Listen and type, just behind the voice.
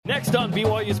Next on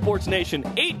BYU Sports Nation,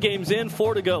 8 games in,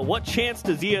 4 to go. What chance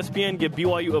does ESPN give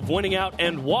BYU of winning out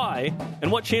and why? And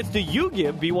what chance do you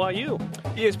give BYU?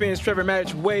 ESPN's Trevor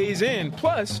Matich weighs in.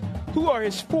 Plus, who are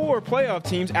his 4 playoff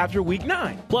teams after Week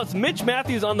 9? Plus, Mitch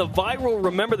Matthews on the viral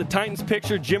Remember the Titans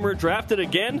picture Jimmer drafted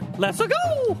again. Let's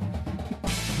go!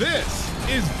 This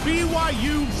is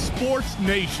BYU Sports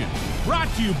Nation,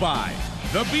 brought to you by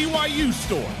The BYU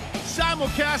Store.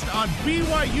 Simulcast on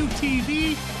BYU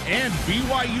TV and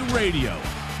BYU Radio.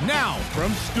 Now,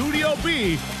 from Studio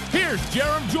B, here's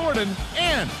Jerem Jordan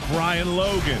and Brian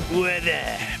Logan.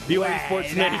 BYU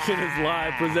Sports Nation is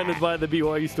live, presented by the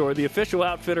BYU Store, the official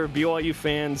outfitter of BYU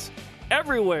fans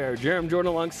everywhere. Jerem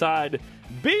Jordan alongside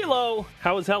B-Lo.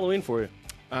 How was Halloween for you?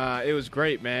 It was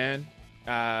great, man.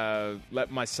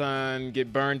 Let my son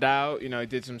get burned out. You know, he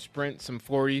did some sprints, some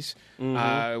 40s.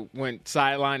 Went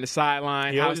sideline to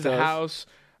sideline, house to house.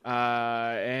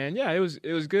 And yeah, it was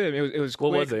good. It was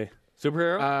quick. What was he?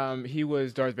 Superhero? He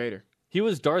was Darth Vader. He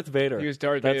was Darth Vader. He was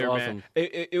Darth That's Vader, awesome.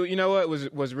 man. You know what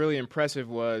was really impressive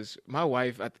was my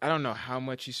wife. I don't know how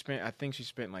much she spent. I think she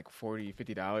spent like $40,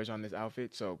 $50 on this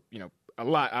outfit. So, you know, a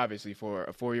lot, obviously, for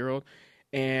a 4-year-old.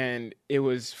 And it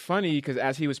was funny because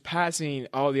as he was passing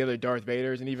all the other Darth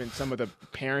Vaders and even some of the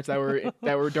parents that were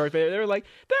Darth Vader, they were like,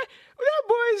 that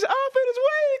boy's outfit is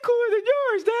way cooler than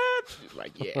yours, Dad.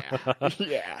 Like,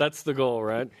 yeah. That's the goal,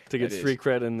 right? To get street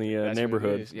cred in the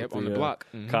neighborhood. Yep, on the block.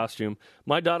 Costume.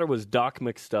 My daughter was Doc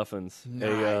McStuffins,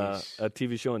 Nice. a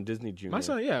TV show on Disney Junior. My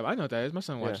son, I know what that is. My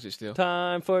son watches it still.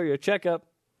 Time for your checkup.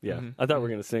 Yeah, I thought we were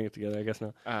going to sing it together. I guess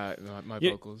not. My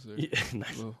vocals are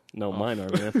nice. No, mine are,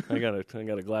 man. I got a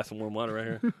glass of warm water right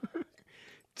here.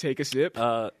 Take a sip.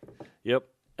 Yep.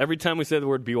 Every time we say the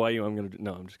word BYU, I'm going to.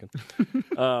 No, I'm just kidding.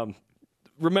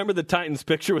 Remember the Titans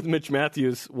picture with Mitch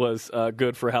Matthews was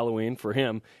good for Halloween for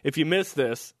him. If you missed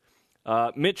this,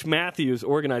 Mitch Matthews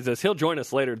organized this. He'll join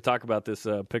us later to talk about this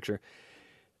picture.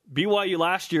 BYU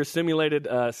last year simulated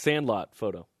a Sandlot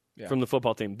photo. Yeah. From the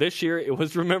football team. This year, it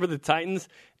was Remember the Titans,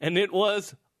 and it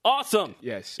was awesome.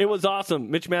 Yes. It was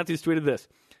awesome. Mitch Matthews tweeted this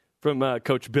from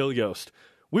Coach Bill Yost.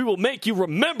 We will make you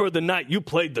remember the night you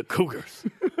played the Cougars.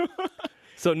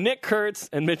 So Nick Kurtz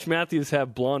and Mitch Matthews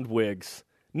have blonde wigs.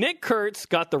 Nick Kurtz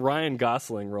got the Ryan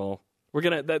Gosling role. We're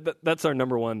gonna that's our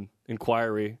number one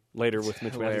inquiry later with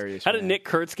Mitch Matthews. How did Nick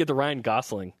Kurtz get the Ryan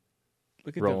Gosling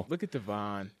role? Look at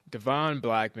Devon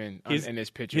Blackman in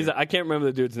this picture. I can't remember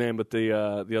the dude's name, but the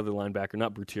other linebacker,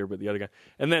 not Brutier, but the other guy.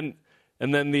 And then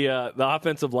the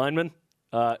offensive lineman,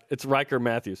 it's Riker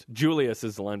Matthews. Julius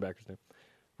is the linebacker's name.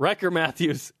 Riker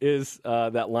Matthews is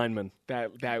that lineman.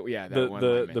 That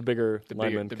the bigger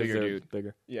lineman, the bigger dude,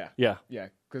 bigger. Yeah,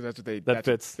 because that's what they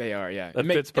fits. They are. Yeah, that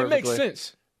fits perfectly. It makes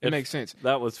sense. It makes sense.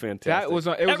 That was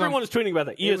fantastic. Everyone was tweeting about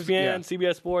that. ESPN,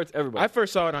 CBS Sports, everybody. I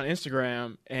first saw it on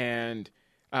Instagram, and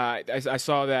I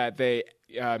saw that they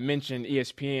mentioned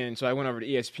ESPN, so I went over to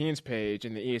ESPN's page,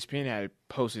 and the ESPN had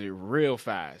posted it real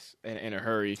fast in a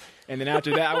hurry. And then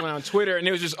after that, I went on Twitter, and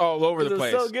it was just all over the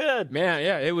place. It was so good. Man,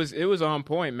 yeah, it was on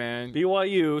point, man.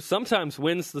 BYU sometimes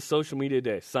wins the social media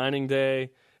day. Signing day,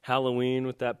 Halloween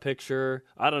with that picture.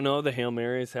 I don't know, the Hail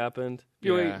Marys happened.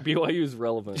 BYU is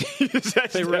relevant.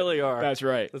 They really are. That's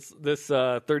right. This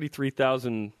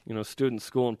 33,000 student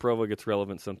school in Provo gets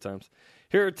relevant sometimes.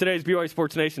 Here are today's BYU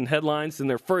Sports Nation headlines. In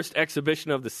their first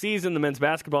exhibition of the season, the men's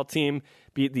basketball team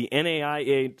beat the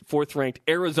NAIA fourth-ranked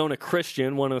Arizona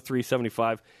Christian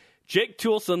 103-75. Jake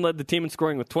Toulson led the team in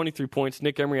scoring with 23 points.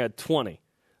 Nick Emery had 20.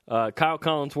 Kyle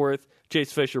Collinsworth,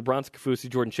 Chase Fisher, Bronson Kafusi,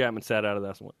 Jordan Chapman sat out of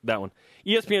that one.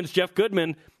 ESPN's Jeff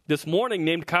Goodman this morning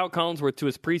named Kyle Collinsworth to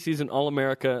his preseason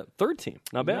All-America third team.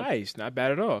 Not bad. Nice. Not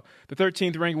bad at all. The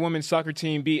 13th ranked women's soccer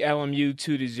team beat LMU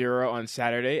 2-0 on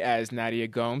Saturday as Nadia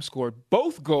Gomes scored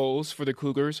both goals for the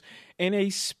Cougars in a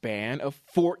span of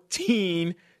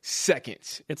 14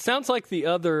 seconds. It sounds like the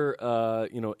other,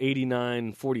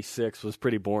 89-46 was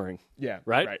pretty boring. Yeah.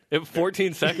 Right?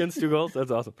 14 seconds, 2 goals?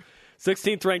 That's awesome.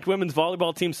 16th ranked women's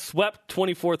volleyball team swept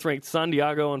 24th ranked San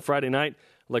Diego on Friday night.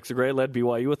 Alexa Gray led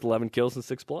BYU with 11 kills and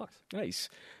 6 blocks. Nice.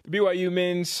 The BYU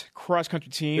men's cross-country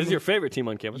team. This is your favorite team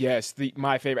on campus? Yes,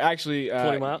 my favorite. Actually,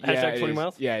 20 miles? Hashtag 20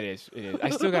 miles? Yeah, it is.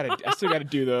 I still gotta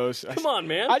do those. Come on,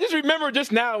 man. I just remember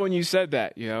just now when you said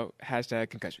that, hashtag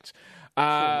concussions.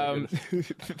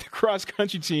 The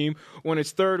cross-country team won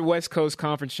its third West Coast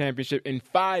Conference championship in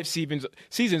 5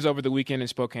 seasons over the weekend in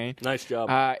Spokane. Nice job.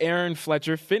 Aaron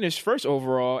Fletcher finished first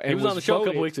overall. And he was on the show a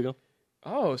couple weeks ago.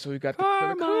 Oh, so we got the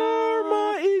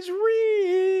karma is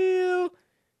real.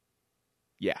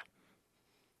 Yeah.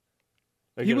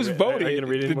 He was voted. Are you going to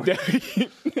read it anymore?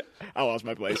 I lost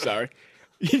my place. Sorry.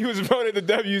 He was voted the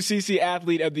WCC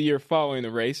Athlete of the Year following the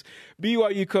race.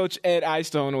 BYU coach Ed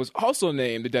Eyestone was also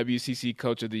named the WCC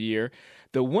Coach of the Year.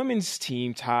 The women's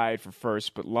team tied for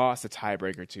first, but lost a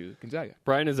tiebreaker to Gonzaga.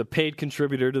 Brian is a paid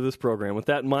contributor to this program. With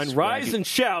that in mind, rise and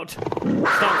shout.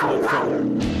 It's time for What's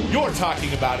Trending. You're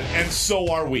talking about it, and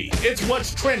so are we. It's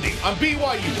What's Trending on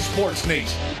BYU Sports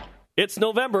Nation. It's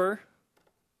November.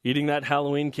 Eating that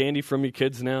Halloween candy from your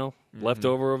kids now. Left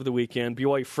over the weekend.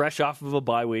 BYU fresh off of a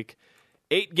bye week.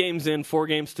 8 games in, 4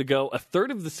 games to go. A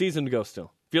third of the season to go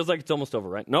still. Feels like it's almost over,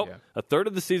 right? Nope. Yeah. A third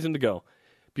of the season to go.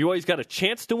 BYU's got a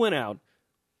chance to win out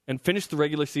and finish the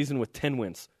regular season with 10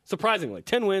 wins. Surprisingly,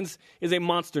 10 wins is a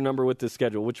monster number with this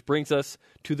schedule, which brings us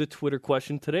to the Twitter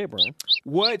question today, Brian.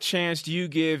 What chance do you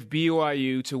give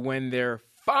BYU to win their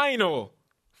final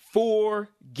 4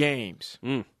 games?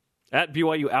 At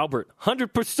BYU Albert,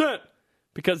 100%.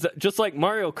 Because just like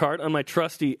Mario Kart on my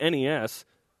trusty NES,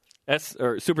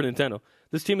 or Super Nintendo,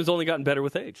 this team has only gotten better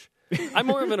with age. I'm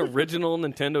more of an original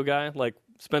Nintendo guy. Like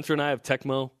Spencer and I have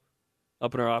Tecmo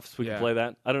up in our office. We can play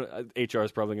that. HR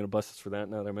is probably going to bust us for that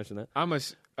now that I mentioned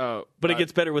that. But it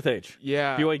gets better with age.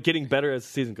 Yeah. BYU getting better as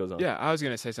the season goes on. Yeah, I was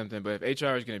going to say something, but if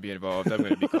HR is going to be involved, I'm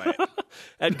going to be quiet.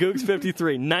 At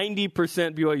Googs53,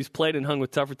 90% BYU's played and hung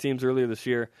with tougher teams earlier this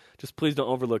year. Just please don't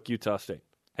overlook Utah State.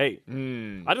 Hey,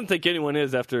 I don't think anyone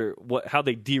is after how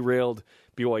they derailed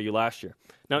BYU last year.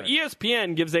 Now, right.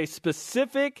 ESPN gives a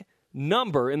specific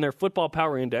number in their Football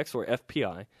Power Index, or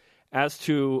FPI, as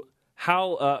to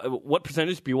what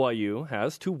percentage BYU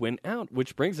has to win out,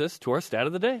 which brings us to our stat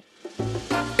of the day.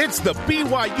 It's the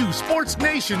BYU Sports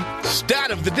Nation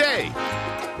stat of the day.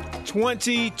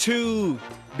 22.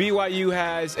 BYU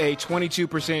has a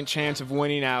 22% chance of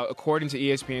winning out, according to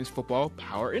ESPN's Football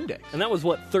Power Index. And that was,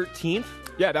 13th?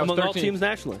 Yeah, that was 13th. Among all teams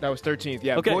nationally? That was 13th,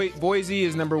 yeah. Okay. Boise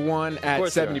is number 1 at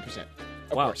 70%.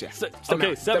 Of wow. course, yeah. 70.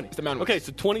 Okay,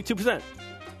 so 22%.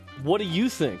 What do you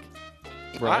think,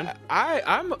 Brian?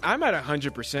 I'm at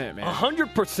 100%, man.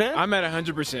 100%? I'm at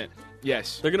 100%.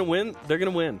 Yes. They're going to win? They're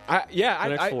going to win.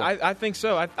 I think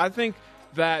so. I think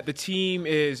that the team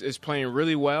is playing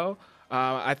really well.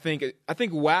 I think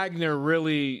Wagner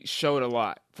really showed a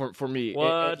lot for me.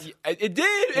 What? It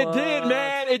did,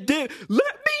 man. It did.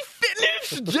 Let me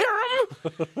finish,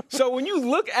 Jerem. So when you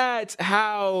look at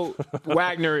how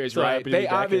Wagner is, right, they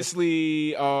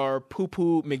obviously are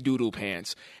poo-poo McDoodle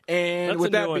pants. And that's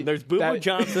with a new one. There's Boo-Boo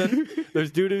Johnson.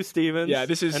 There's Doo-Doo Stevens. Yeah,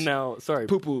 this is... And now, sorry.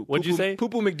 Poo-Poo. What'd you say?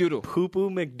 Poo-Poo McDoodle. Poo-Poo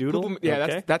McDoodle? Yeah,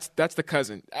 okay. that's the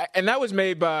cousin. And that was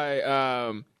made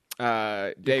by...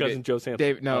 David, cousin Joe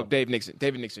Sampson. Dave Nixon.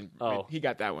 David Nixon. Oh. He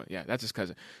got that one. Yeah, that's his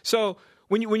cousin. So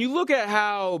when you look at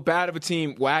how bad of a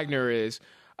team Wagner is,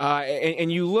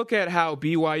 and you look at how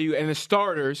BYU and the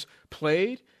starters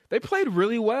played, they played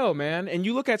really well, man. And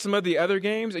you look at some of the other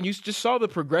games, and you just saw the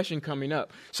progression coming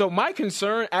up. So my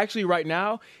concern, actually, right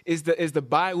now is the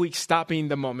bye week stopping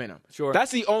the momentum. Sure,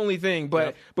 that's the only thing.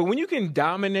 But when you can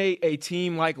dominate a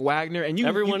team like Wagner, and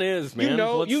everyone is, man.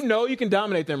 You know you can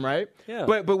dominate them, right? Yeah.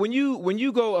 But when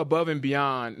you go above and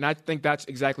beyond, and I think that's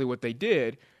exactly what they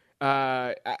did.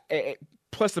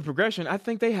 Plus the progression, I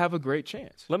think they have a great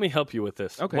chance. Let me help you with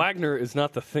this. Okay. Wagner is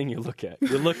not the thing you look at.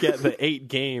 You look at the 8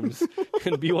 games,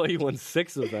 and BYU won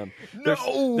 6 of them.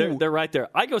 No! They're right there.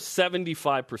 I go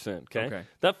 75%, okay?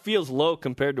 That feels low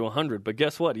compared to 100, but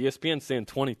guess what? ESPN's saying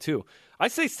 22. I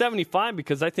say 75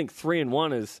 because I think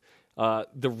 3-1 is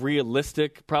the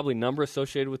realistic probably number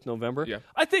associated with November. Yeah.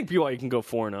 I think BYU can go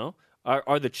 4-0.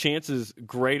 Are the chances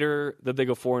greater that they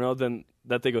go 4-0 than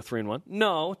that they go 3-1?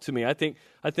 No, to me. I think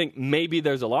maybe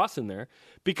there's a loss in there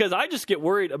because I just get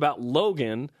worried about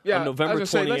Logan on November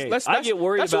 28th. I get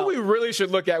worried that's about. That's what we really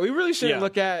should look at. We really shouldn't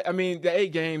look at. I mean, the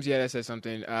 8 games. Yeah, that says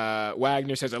something.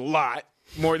 Wagner says a lot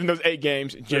more than those 8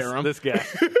 games. Jerem, this guy.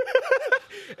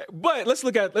 But let's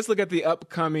look at the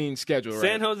upcoming schedule.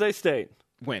 San Jose State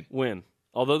win.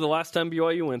 Although the last time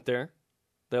BYU went there,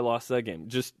 they lost that game.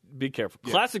 Just be careful.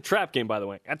 Yeah. Classic trap game, by the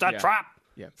way. That's a trap.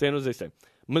 Yeah. San Jose State.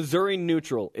 Missouri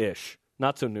neutral-ish.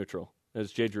 Not so neutral,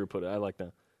 as Jay Drew put it. I like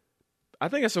that. I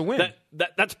think that's a win.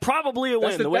 That's probably a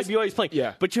win, the way BYU's playing.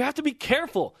 Yeah. But you have to be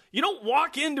careful. You don't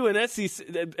walk into an SEC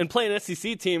and play an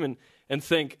SEC team and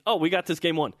think, oh, we got this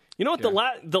game won. You know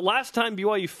what? The last time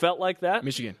BYU felt like that?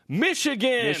 Michigan,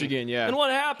 yeah. And what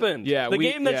happened? Yeah, the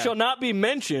game that shall not be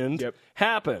mentioned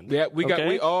happened. Yeah,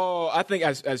 I think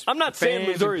as I'm not saying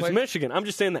Missouri's Michigan. I'm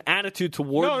just saying the attitude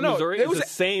towards Missouri is the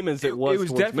same as it was. It was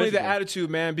definitely Michigan. The attitude,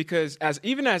 man. Because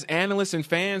even as analysts and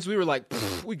fans, we were like,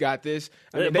 we got this.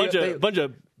 I mean, a bunch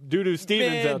of Doo-Doo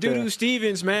Stevens out there. Doo-Doo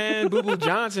Stevens, man. Boo-Boo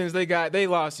Johnsons, they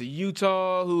lost to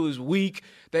Utah, who is weak.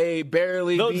 They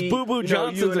barely Those beat, Boo-Boo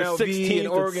Johnsons are UNLV 16th and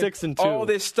Oregon, and 6-2. all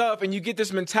this stuff, and you get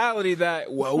this mentality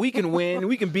that, well, we can win,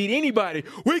 we can beat anybody,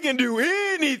 we can do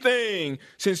anything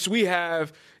since we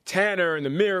have Tanner and the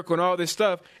Miracle and all this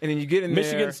stuff, and then you get in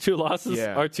Michigan's there. 2 losses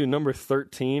are to number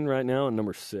 13 right now and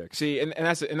number 6. See, and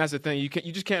that's the thing. You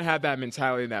just can't have that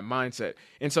mentality and that mindset.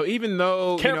 And so even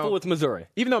though Careful with Missouri.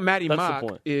 even though Matty That's the Mock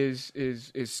point.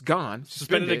 is gone,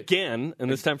 Suspended again,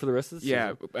 and this time for the rest of the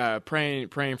season. yeah,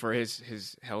 praying for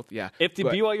his health. Yeah, If the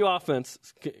BYU offense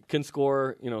can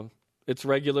score, its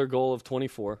regular goal of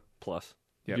 24 plus,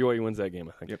 Yep. BYU wins that game,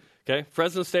 I think. Yep. Okay,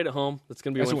 Fresno State at home. That's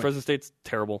going to be a That's win. a win. Fresno State's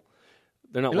terrible.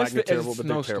 They're not unless Wagner terrible, it's but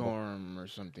they're terrible. snowstorm or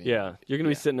something. Yeah, you're going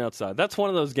to be sitting outside. That's one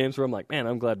of those games where I'm like, man,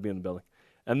 I'm glad to be in the building.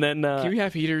 And then Can we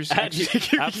have heaters? Absolutely.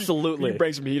 Can you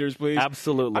bring some heaters, please?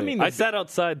 Absolutely. I mean, I sat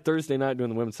outside Thursday night doing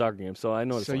the women's soccer game, so I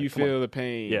know what it's So like. you Come on. feel the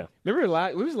pain. Yeah. Remember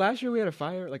it was last year we had a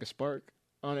fire, like a spark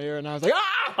on air, and I was like,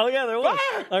 ah! Oh yeah, there was.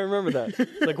 Fire! I remember that.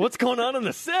 It's like, what's going on in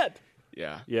the set?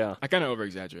 Yeah. Yeah. I kind of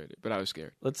over-exaggerated, but I was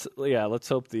scared. Let's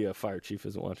hope the fire chief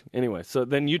isn't watching. Anyway, so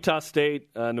then Utah State,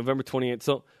 November 28th.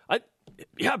 So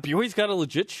BYU's got a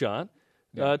legit shot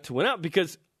to win out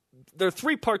because there are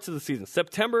 3 parts of the season.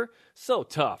 September, so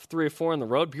tough, 3 or 4 on the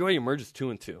road. BYU emerges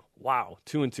 2-2. Wow,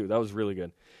 2-2. That was really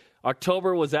good.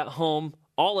 October was at home,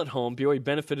 all at home. BYU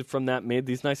benefited from that, made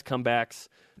these nice comebacks,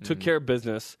 took care of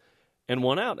business, and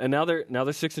won out. And now they're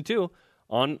 6-2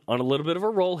 on a little bit of a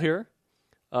roll here.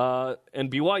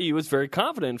 And BYU is very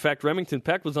confident. In fact, Remington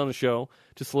Peck was on the show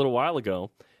just a little while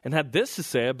ago and had this to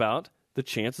say about the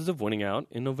chances of winning out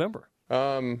in November.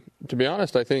 To be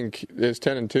honest, I think it's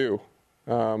 10-2.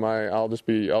 I'll just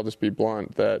be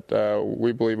blunt that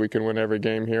we believe we can win every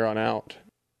game here on out.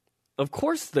 Of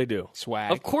course they do.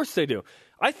 Swag. Of course they do.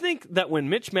 I think that when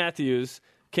Mitch Matthews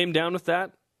came down with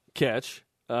that catch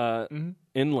in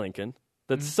Lincoln,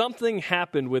 that something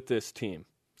happened with this team.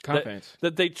 Confidence.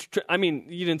 That they,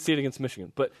 you didn't see it against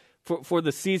Michigan, but for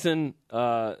the season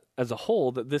as a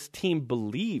whole, that this team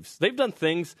believes. They've done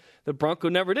things that Bronco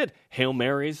never did. Hail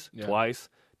Marys twice.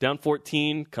 Down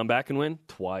 14, come back and win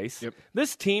twice. Yep.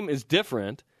 This team is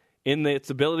different in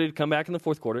its ability to come back in the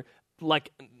fourth quarter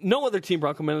like no other team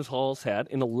Bronco Mendenhall Hall's had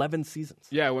in 11 seasons.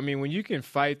 Yeah, I mean, when you can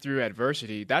fight through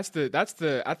adversity, I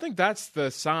think that's the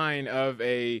sign of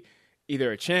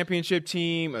either a championship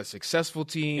team, a successful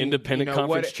team, Independent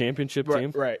conference championship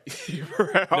team. Right.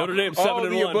 Notre Dame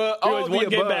 7-1. All one the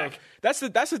game above. back. That's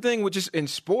the thing with just in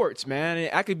sports, man.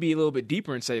 I could be a little bit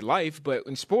deeper and say life, but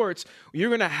in sports, you're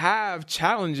going to have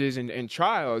challenges and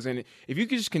trials. And if you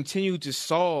can just continue to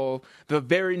solve the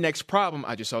very next problem,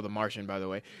 I just saw The Martian, by the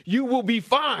way, you will be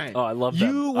fine. Oh, I love that.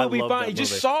 You will be love fine. that You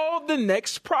just movie. solve the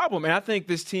next problem. And I think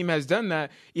this team has done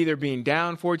that, either being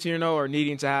down 14-0 or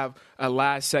needing to have a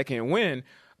last-second win.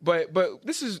 But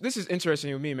this is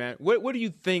interesting with me, man. What do you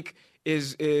think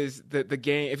is the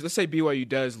game? If let's say BYU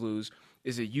does lose,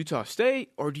 is it Utah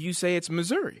State or do you say it's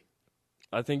Missouri?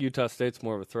 I think Utah State's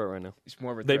more of a threat right now. It's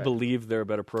more of a They threat. believe they're a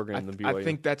better program than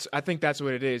BYU. I think that's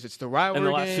what it is. It's the rivalry in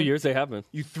the last game. few years, they have been.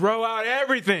 You throw out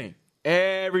everything.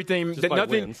 Just by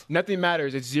wins. Nothing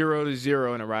matters. It's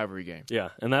 0-0 in a rivalry game. Yeah,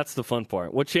 and that's the fun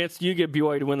part. What chance do you give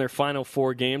BYU to win their final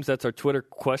 4 games? That's our Twitter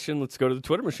question. Let's go to the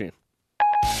Twitter machine.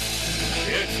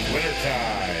 It's Twitter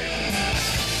time.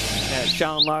 At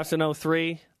Sean Larson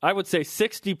 03, I would say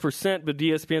 60%, but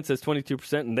ESPN says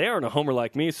 22%, and they aren't a homer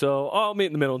like me, so I'll meet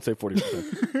in the middle and say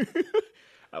 40%.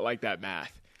 I like that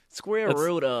math. Square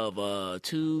root of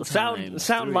 2 times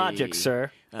Sound 3. logic,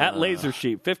 sir. At Laser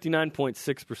Sheep,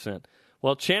 59.6%.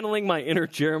 While channeling my inner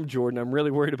Jerem Jordan, I'm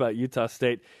really worried about Utah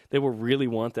State. They will really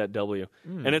want that W.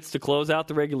 And it's to close out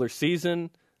the regular season.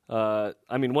 What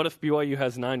if BYU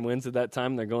has 9 wins at that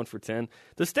time and they're going for 10?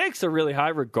 The stakes are really high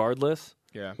regardless.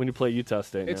 Yeah. When you play Utah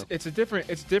State now. It's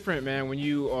different, man. When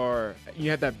you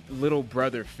have that little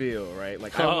brother feel, right?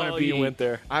 Like I Oh, want to be. you went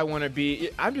there. I want to be.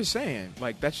 I'm just saying,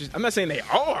 like that's just. I'm not saying they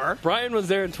are. Brian was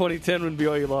there in 2010 when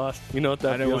BYU lost. You know what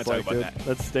that I don't feels wanna like, talk dude. about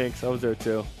That stinks. I was there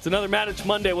too. It's another Matich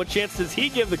Monday. What chance does he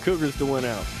give the Cougars to win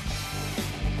out?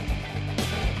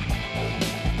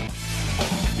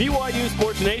 BYU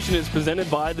Sports Nation is presented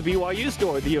by the BYU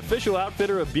Store, the official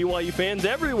outfitter of BYU fans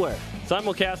everywhere.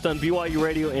 Simulcast on BYU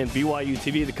Radio and BYU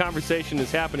TV. The conversation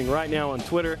is happening right now on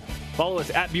Twitter. Follow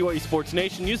us at BYU Sports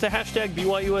Nation. Use the hashtag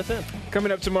BYUSN.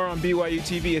 Coming up tomorrow on BYU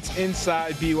TV, it's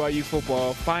Inside BYU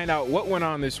Football. Find out what went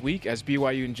on this week as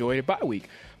BYU enjoyed a bye week.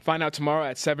 Find out tomorrow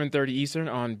at 7:30 Eastern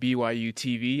on BYU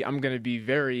TV. I'm going to be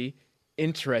very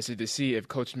interested to see if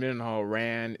Coach Mendenhall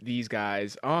ran these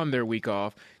guys on their week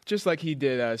off, just like he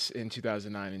did us in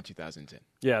 2009 and 2010.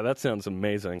 Yeah, that sounds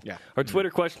amazing. Yeah. Our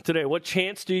Twitter question today, what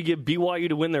chance do you give BYU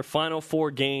to win their final 4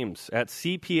 games? At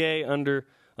CPA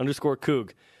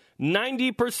 _Coug.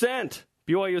 90%.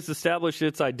 BYU has established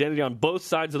its identity on both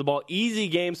sides of the ball. Easy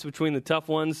games between the tough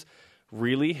ones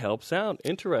really helps out.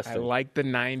 Interesting. I like the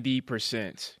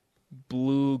 90%.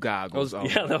 Blue goggles.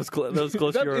 That was close. That was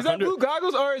close to your 100. Is that blue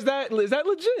goggles or is that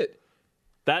legit?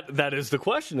 That is the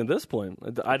question at this point.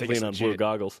 I'd lean on blue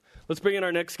goggles. Let's bring in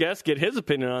our next guest, get his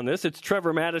opinion on this. It's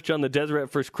Trevor Matich on the Deseret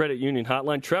First Credit Union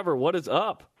Hotline. Trevor, what is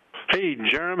up? Hey,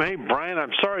 Jeremy. Hey, Brian.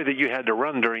 I'm sorry that you had to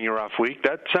run during your off week.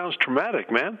 That sounds traumatic,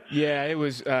 man. Yeah, it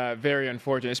was very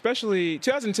unfortunate. Especially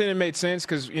 2010, it made sense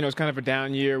because, it's kind of a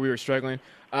down year. We were struggling.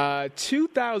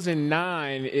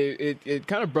 2009, it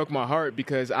kind of broke my heart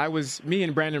because me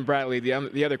and Brandon Bradley,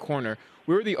 the other corner,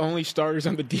 we were the only starters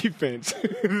on the defense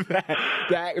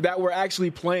that were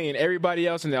actually playing. Everybody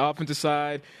else on the offensive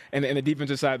side and the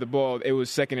defensive side of the ball, it was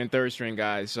second and third string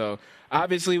guys. So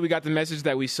obviously we got the message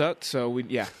that we sucked. So Well,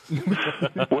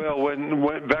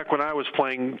 back when I was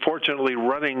playing, fortunately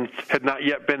running had not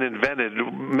yet been invented.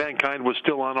 Mankind was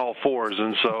still on all fours,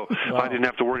 and so I didn't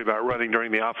have to worry about running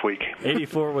during the off week.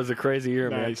 84 was a crazy year,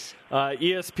 nice. Man.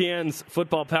 ESPN's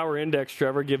Football Power Index,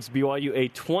 Trevor, gives BYU a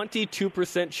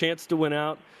 22% chance to win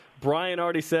out. Brian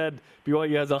already said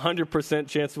BYU has a 100%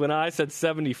 chance to win. I said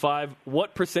 75.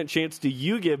 What percent chance do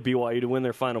you give BYU to win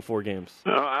their final 4 games?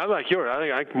 I like yours.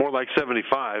 I think more like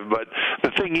 75. But the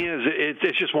thing is,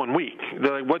 it's just 1 week.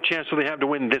 Like, what chance do they have to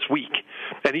win this week?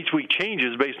 And each week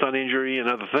changes based on injury and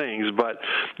other things. But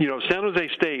San Jose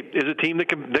State is a team that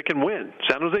can win.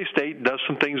 San Jose State does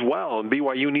some things well, and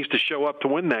BYU needs to show up to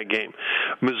win that game.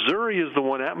 Missouri is the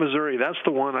one at Missouri. That's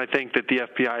the one I think that the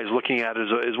FBI is looking at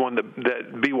as one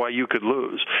that BYU could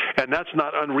lose. And that's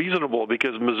not unreasonable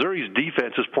because Missouri's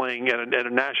defense is playing at a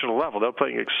national level. They're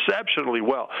playing exceptionally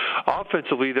well.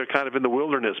 Offensively, they're kind of in the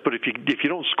wilderness, but if you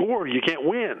don't score, you can't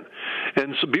win.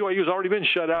 And so BYU's already been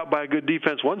shut out by a good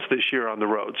defense once this year on the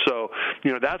road. So,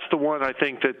 that's the one I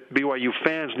think that BYU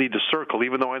fans need to circle,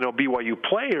 even though I know BYU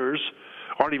players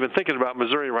aren't even thinking about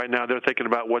Missouri right now. They're thinking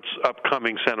about what's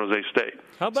upcoming San Jose State.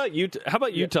 How about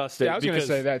Utah State? Yeah, I was going to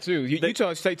say that too.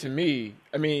 Utah State, to me,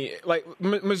 I mean, like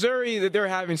Missouri, they're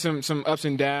having some ups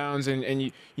and downs,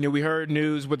 and we heard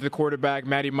news with the quarterback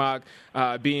Matty Mock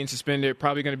being suspended,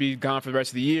 probably going to be gone for the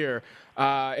rest of the year.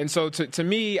 And so to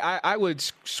me, I would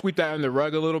sweep that under the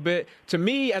rug a little bit. To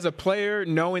me, as a player,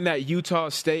 knowing that Utah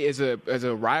State is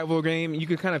a rival game, you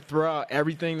can kind of throw out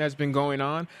everything that's been going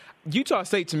on. Utah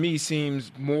State, to me,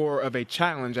 seems more of a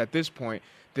challenge at this point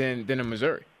than a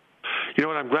Missouri. You know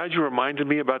what? I'm glad you reminded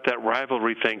me about that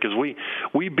rivalry thing because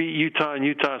we beat Utah and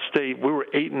Utah State. We were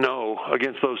 8-0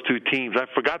 against those two teams. I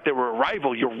forgot they were a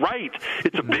rival. You're right.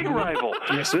 It's a big rival.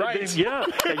 Yes, right. Yeah.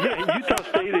 Utah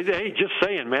State. Hey, just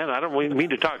saying, man. I don't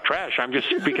mean to talk trash. I'm just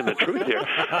speaking the truth here.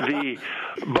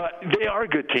 But they are a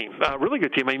good team, a really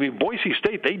good team. I mean, Boise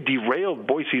State, they derailed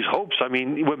Boise's hopes. I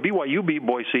mean, when BYU beat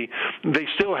Boise, they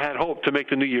still had hope to make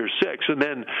the New Year's Six, and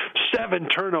then 7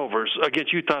 turnovers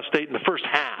against Utah State in the first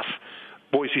half.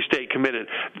 Boise State committed.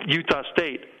 Utah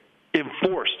State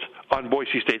enforced on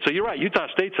Boise State. So you're right. Utah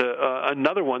State's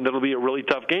another one that'll be a really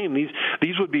tough game.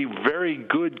 These would be very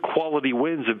good quality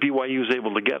wins if BYU is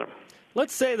able to get them.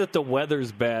 Let's say that the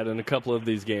weather's bad in a couple of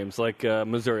these games, like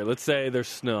Missouri. Let's say there's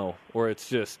snow or it's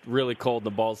just really cold and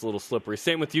the ball's a little slippery.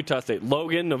 Same with Utah State.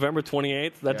 Logan, November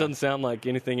 28th. That doesn't sound like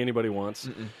anything anybody wants.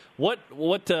 Mm-mm.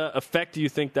 What effect do you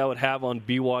think that would have on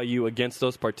BYU against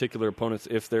those particular opponents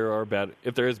if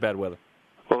there is bad weather?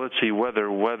 Well, let's see,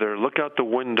 weather. Look out the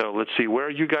window. Let's see, where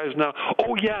are you guys now?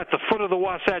 Oh, yeah, at the foot of the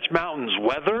Wasatch Mountains.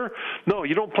 Weather? No,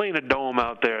 you don't play in a dome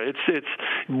out there. It's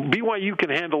BYU can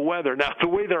handle weather. Now, the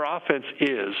way their offense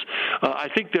is, I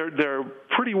think they're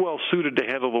pretty well suited to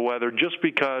handle the weather just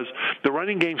because the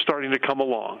running game's starting to come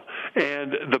along.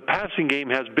 And the passing game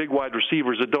has big wide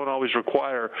receivers that don't always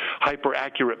require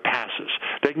hyper-accurate passes.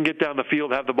 They can get down the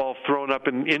field, have the ball thrown up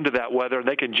into that weather, and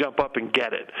they can jump up and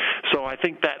get it. So I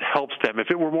think that helps them. If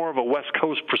it were more of a West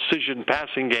Coast precision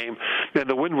passing game and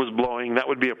the wind was blowing, that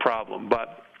would be a problem.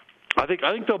 But I think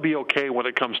they'll be okay when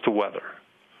it comes to weather.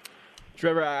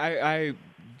 Trevor, I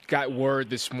got word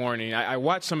this morning. I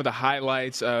watched some of the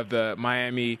highlights of the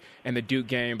Miami and the Duke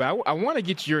game, but I want to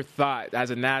get your thought as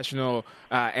a national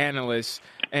analyst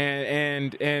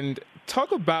and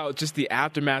talk about just the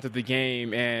aftermath of the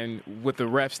game and with the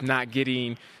refs not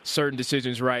getting certain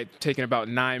decisions right, taking about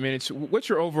 9 minutes. What's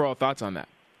your overall thoughts on that?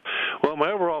 Well,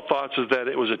 my overall thoughts is that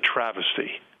it was a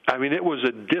travesty. I mean, it was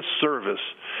a disservice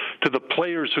to the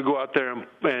players who go out there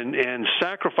and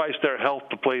sacrifice their health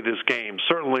to play this game,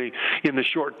 certainly in the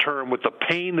short term, with the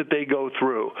pain that they go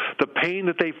through, the pain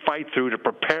that they fight through to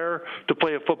prepare to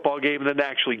play a football game and then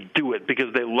actually do it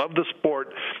because they love the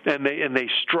sport and they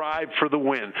strive for the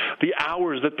win. The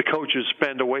hours that the coaches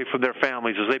spend away from their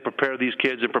families as they prepare these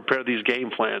kids and prepare these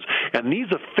game plans. And these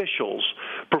officials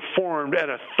performed at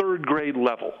a third-grade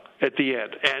level at the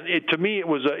end. And to me, it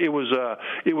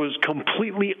was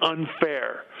completely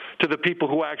unfair to the people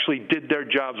who actually did their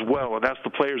jobs well, and that's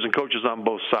the players and coaches on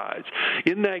both sides.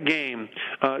 In that game,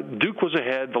 Duke was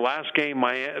ahead. The last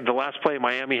play,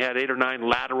 Miami had 8 or 9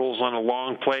 laterals on a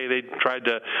long play. They tried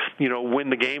to,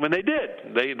 win the game, and they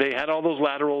did. They had all those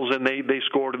laterals, and they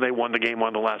scored, and they won the game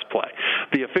on the last play.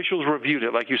 The officials reviewed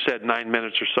it, like you said, 9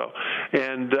 minutes or so,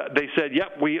 and they said,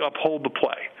 yep, we uphold the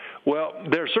play. Well,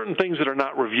 there are certain things that are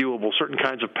not reviewable, certain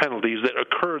kinds of penalties that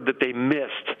occurred that they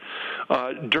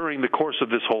missed during the course of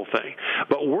this whole thing.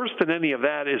 But worse than any of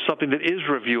that is something that is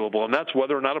reviewable, and that's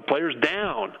whether or not a player's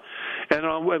down. And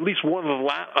on at least one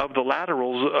of the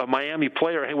laterals, a Miami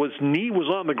player, his knee was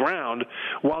on the ground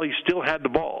while he still had the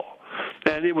ball.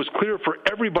 And it was clear for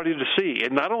everybody to see.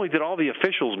 And not only did all the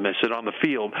officials miss it on the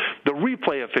field, the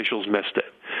replay officials missed it.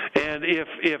 And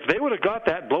if they would have got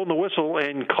that, blown the whistle,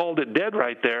 and called it dead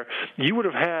right there, you would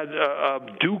have had a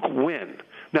Duke win.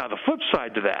 Now, the flip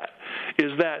side to that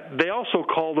is that they also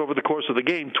called over the course of the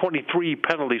game 23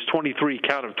 penalties, 23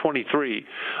 count of 23,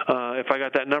 if I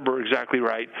got that number exactly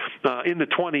right, in the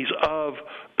 20s of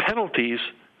penalties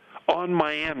on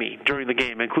Miami during the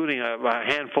game, including a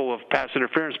handful of pass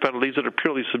interference penalties that are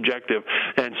purely subjective,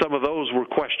 and some of those were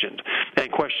questioned and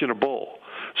questionable.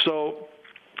 So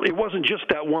it wasn't just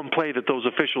that one play that those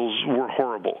officials were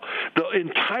horrible. The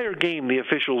entire game, the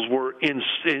officials were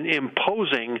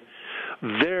imposing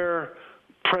their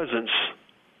presence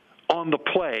on the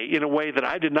play in a way that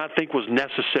I did not think was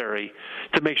necessary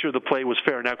to make sure the play was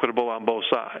fair and equitable on both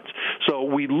sides. So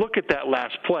we look at that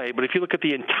last play, but if you look at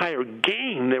the entire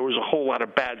game, there was a whole lot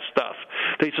of bad stuff.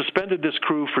 They suspended this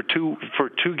crew for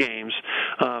two games,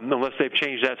 unless they've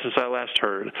changed that since I last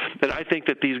heard. And I think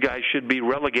that these guys should be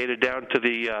relegated down to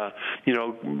the,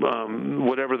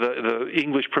 whatever the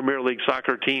English Premier League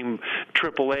soccer team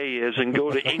AAA is, and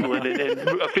go to England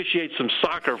and officiate some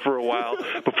soccer for a while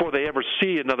before they ever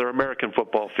see another American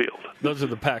football field. Those are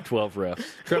the Pac-12 refs.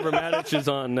 Trevor Matich is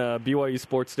on BYU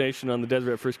Sports Nation on the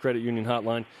Deseret First Credit Union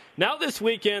hotline. Now this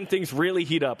weekend, things really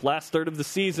heat up. Last third of the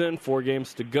season, 4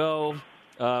 games to go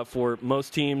for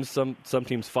most teams, some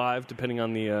teams 5, depending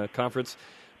on the conference.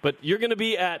 But you're going to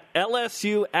be at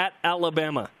LSU at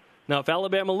Alabama. Now, if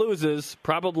Alabama loses,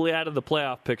 probably out of the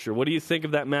playoff picture. What do you think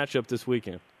of that matchup this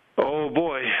weekend? Oh,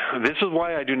 boy. This is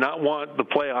why I do not want the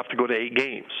playoff to go to 8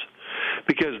 games.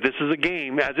 Because this is a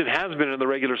game, as it has been in the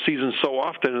regular season so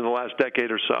often in the last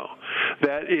decade or so,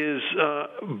 that is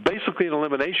basically an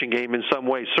elimination game in some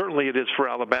ways. Certainly it is for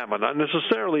Alabama, not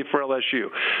necessarily for LSU,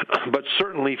 but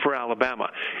certainly for Alabama.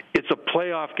 It's a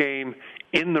playoff game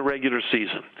in the regular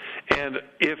season. And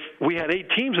if we had 8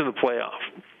 teams in the playoff,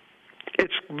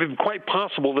 it's quite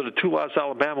possible that a 2-loss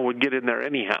Alabama would get in there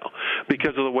anyhow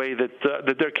because of the way that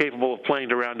they're capable of playing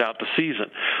to round out the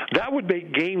season. That would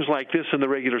make games like this in the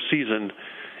regular season,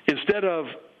 instead of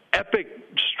epic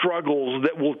struggles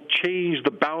that will change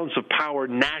the balance of power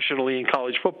nationally in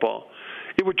college football,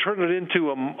 it would turn it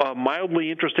into a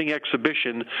mildly interesting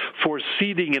exhibition for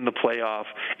seeding in the playoff,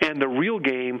 and the real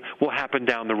game will happen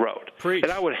down the road. Preach.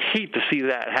 And I would hate to see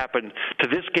that happen to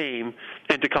this game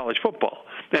and to college football.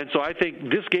 And so I think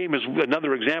this game is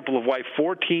another example of why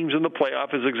 4 teams in the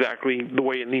playoff is exactly the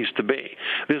way it needs to be.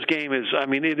 This game is, I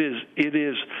mean, it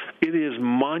is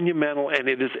monumental and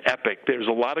it is epic. There's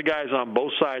a lot of guys on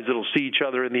both sides that'll see each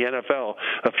other in the NFL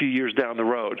a few years down the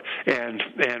road.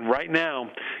 And right now,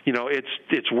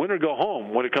 it's win or go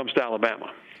home when it comes to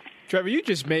Alabama. Trevor, you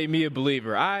just made me a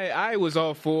believer. I was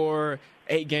all for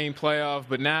 8-game playoff,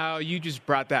 but now you just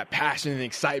brought that passion and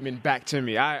excitement back to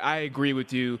me. I agree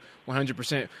with you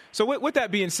 100%. So with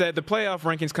that being said, the playoff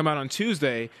rankings come out on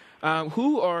Tuesday.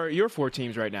 Who are your 4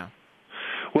 teams right now?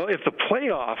 Well, if the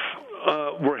playoff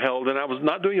were held, and I was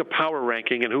not doing a power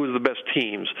ranking and who is the best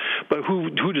teams, but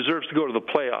who deserves to go to the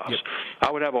playoffs, yep,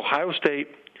 I would have Ohio State,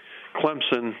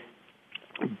 Clemson,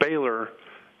 Baylor,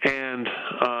 and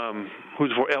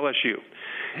who's for LSU.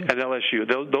 And LSU.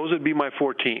 Those would be my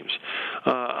 4 teams.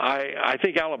 I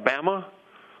think Alabama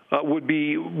would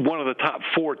be one of the top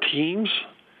 4 teams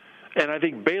And I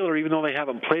think Baylor, even though they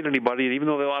haven't played anybody, and even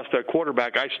though they lost their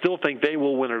quarterback, I still think they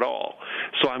will win it all.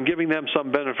 So I'm giving them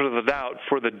some benefit of the doubt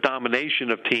for the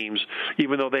domination of teams,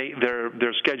 even though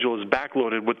their schedule is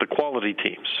backloaded with the quality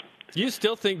teams. Do you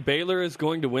still think Baylor is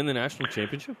going to win the national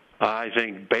championship? I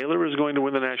think Baylor is going to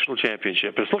win the national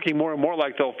championship. It's looking more and more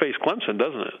like they'll face Clemson,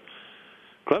 doesn't it?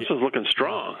 Clemson's looking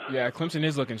strong. Yeah, Clemson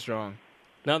is looking strong.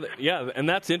 Now, and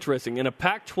that's interesting. In a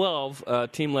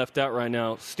Pac-12 team left out right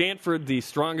now, Stanford, the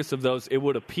strongest of those, it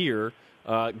would appear,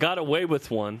 got away with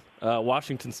one.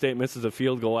 Washington State misses a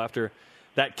field goal after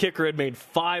that kicker had made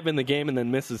 5 in the game and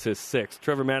then misses his 6th.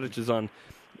 Trevor Matich is on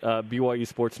BYU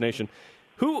Sports Nation.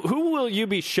 Who will you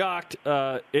be shocked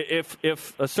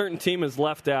if a certain team is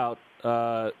left out?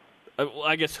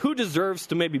 I guess who deserves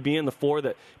to maybe be in the 4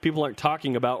 that people aren't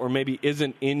talking about or maybe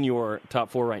isn't in your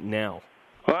top 4 right now?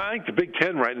 Well, I think the Big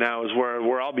Ten right now is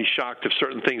where I'll be shocked if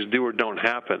certain things do or don't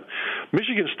happen.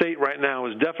 Michigan State right now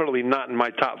is definitely not in my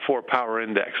top 4 power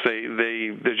index.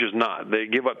 They're just not. They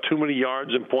give up too many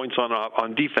yards and points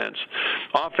on defense.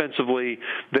 Offensively,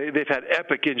 they've had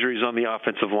epic injuries on the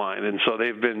offensive line, and so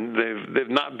they've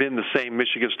not been the same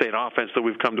Michigan State offense that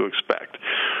we've come to expect.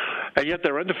 And yet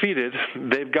they're undefeated.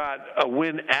 They've got a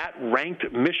win at ranked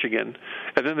Michigan,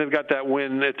 and then they've got that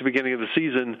win at the beginning of the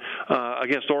season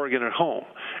against Oregon at home.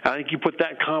 I think you put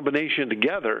that combination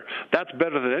together, that's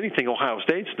better than anything Ohio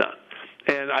State's done.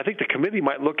 And I think the committee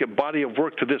might look at body of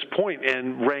work to this point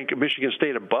and rank Michigan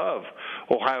State above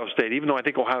Ohio State, even though I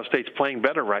think Ohio State's playing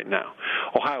better right now.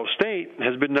 Ohio State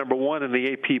has been number 1 in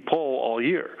the AP poll all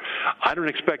year. I don't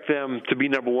expect them to be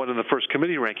number 1 in the first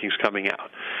committee rankings coming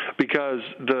out because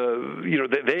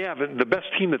they haven't the best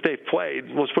team that they've played.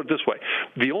 Let's put it this way: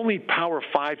 the only Power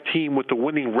 5 team with the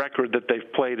winning record that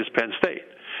they've played is Penn State.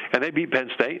 And they beat Penn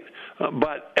State,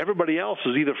 but everybody else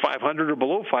is either 500 or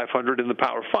below 500 in the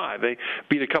Power 5. They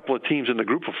beat a couple of teams in the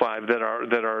Group of 5 that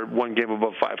are one game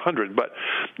above 500. But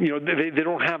they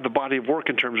don't have the body of work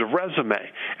in terms of resume,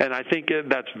 and I think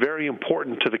that's very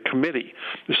important to the committee.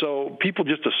 So people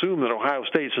just assume that Ohio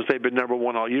State, since they've been number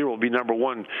 1 all year, will be number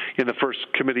 1 in the first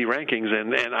committee rankings,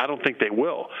 and I don't think they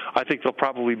will. I think they'll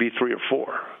probably be 3 or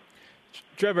 4.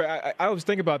 Trevor, I was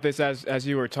thinking about this as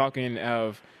you were talking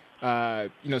of.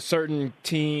 Certain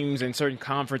teams and certain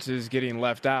conferences getting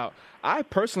left out. I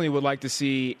personally would like to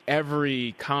see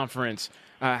every conference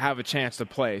have a chance to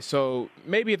play. So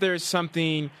maybe if there's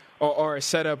something or a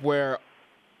setup where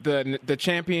the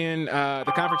champion,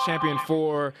 the conference champion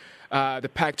for the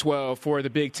Pac-12, for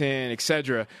the Big Ten,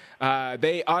 etc.,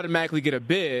 they automatically get a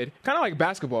bid, kind of like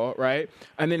basketball, right?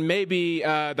 And then maybe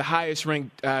the highest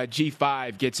ranked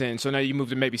G5 gets in. So now you move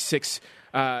to maybe a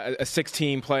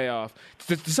 6-team playoff.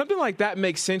 Does something like that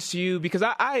make sense to you? Because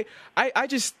I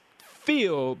just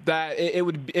feel that it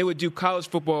would do college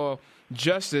football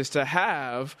justice to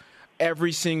have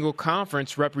every single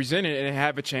conference represented and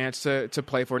have a chance to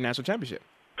play for a national championship.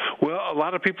 Well, a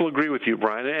lot of people agree with you,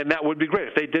 Brian, and that would be great.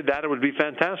 If they did that, it would be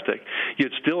fantastic.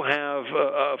 You'd still have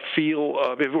a feel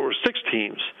of, if it were 6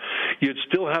 teams, you'd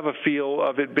still have a feel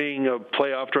of it being a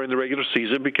playoff during the regular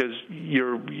season because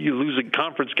you lose a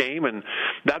conference game, and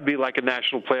that'd be like a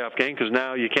national playoff game because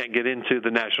now you can't get into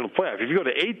the national playoff. If you go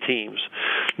to 8 teams,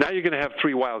 now you're going to have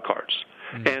 3 wild cards.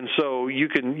 Mm-hmm. And so you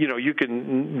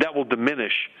can that will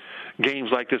diminish games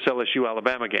like this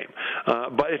LSU-Alabama game.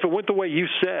 But if it went the way you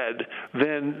said,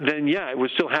 then yeah, it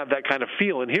would still have that kind of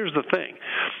feel. And here's the thing.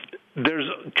 There's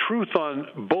truth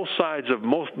on both sides of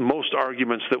most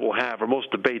arguments that we'll have, or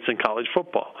most debates in college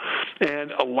football.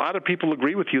 And a lot of people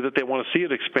agree with you that they want to see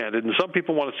it expanded, and some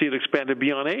people want to see it expanded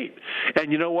beyond 8. And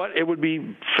you know what? It would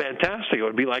be fantastic. It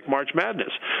would be like March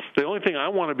Madness. The only thing I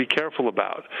want to be careful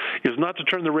about is not to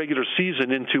turn the regular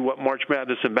season into what March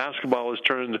Madness in basketball has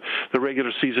turned the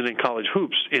regular season in college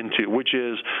hoops into, which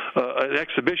is an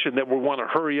exhibition that we want to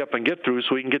hurry up and get through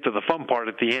so we can get to the fun part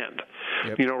at the end.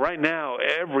 Yep. Right now,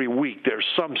 every week there's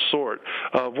some sort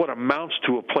of what amounts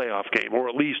to a playoff game, or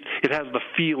at least it has the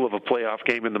feel of a playoff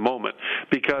game in the moment,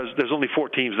 because there's only 4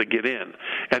 teams that get in.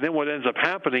 And then what ends up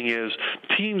happening is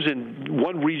teams in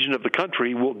one region of the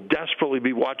country will desperately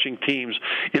be watching teams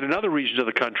in another region of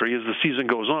the country as the season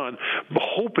goes on,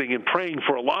 hoping and praying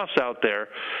for a loss out there,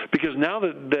 because now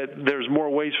that there's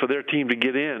more ways for their team to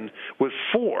get in with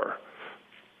 4,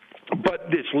 but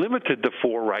it's limited to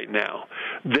 4 right now.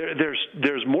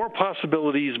 There's more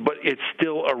possibilities, but it's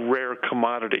still a rare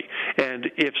commodity. And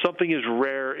if something is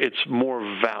rare, it's more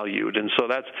valued. And so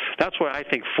that's why I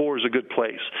think 4 is a good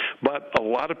place. But a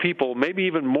lot of people, maybe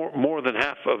even more than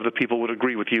half of the people, would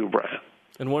agree with you, Brian.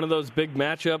 And one of those big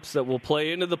matchups that will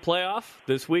play into the playoff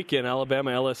this weekend,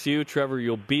 Alabama-LSU. Trevor,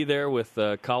 you'll be there with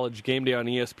College Game Day on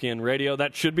ESPN Radio.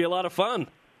 That should be a lot of fun.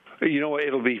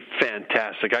 it'll be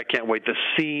fantastic. I can't wait. The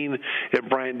scene at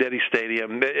Bryant-Denny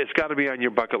Stadium, it's got to be on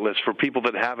your bucket list for people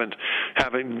that haven't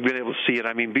been able to see it.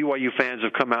 I mean, BYU fans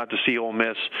have come out to see Ole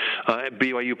Miss,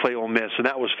 BYU play Ole Miss, and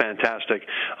that was fantastic.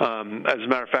 As a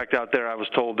matter of fact, out there I was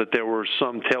told that there were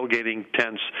some tailgating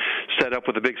tents set up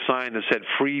with a big sign that said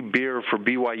 "Free beer for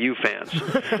BYU fans."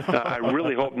 I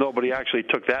really hope nobody actually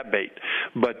took that bait,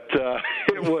 but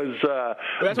it was.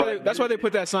 That's why they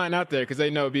put that sign out there, because they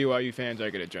know BYU fans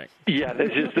are going to drink. Yeah, they're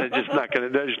just not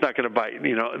going to bite.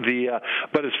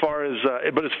 But as far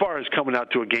as coming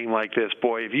out to a game like this,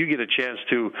 boy, if you get a chance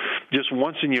to just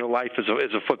once in your life as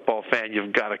a football fan,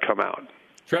 you've got to come out.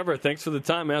 Trevor, thanks for the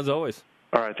time as always.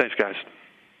 All right, thanks, guys.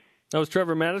 That was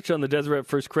Trevor Matich on the Deseret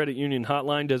First Credit Union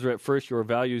Hotline. Deseret First, your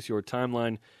values, your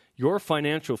timeline, your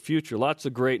financial future. Lots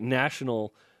of great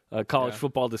national college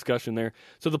football discussion there.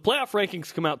 So the playoff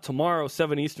rankings come out tomorrow,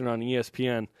 7 Eastern on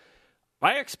ESPN.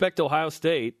 I expect Ohio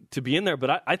State to be in there,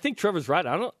 but I think Trevor's right.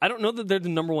 I don't know that they're the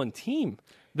number one team.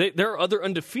 There are other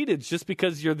undefeateds. Just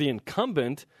because you're the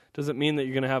incumbent doesn't mean that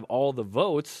you're going to have all the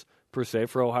votes, per se,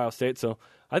 for Ohio State. So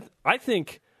I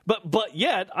think... But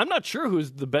yet, I'm not sure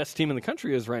who's the best team in the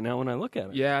country is right now when I look at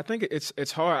it. Yeah, I think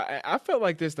it's hard. I felt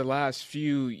like this the last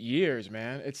few years,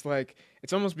 man. It's like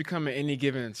it's almost become an any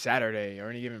given Saturday or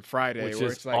any given Friday, which where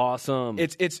is it's like awesome.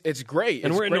 It's great,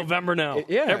 and it's we're in great. November now.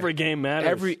 Every game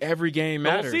matters. Every game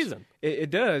matters. The whole season. It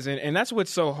does, and that's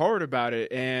what's so hard about it.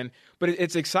 But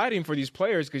it's exciting for these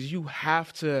players because you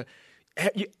have to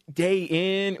day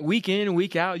in,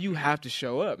 week out, you have to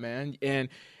show up, man.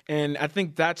 And I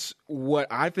think that's what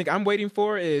I'm waiting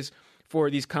for is for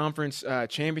these conference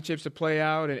championships to play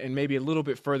out and maybe a little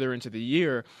bit further into the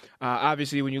year.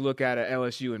 Obviously, when you look at an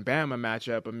LSU and Bama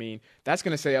matchup, I mean, that's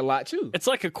going to say a lot too. It's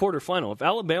like a quarterfinal. If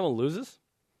Alabama loses,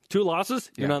 2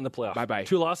 losses, you're not in the playoff. Bye-bye.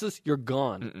 2 losses, you're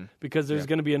gone. Because there's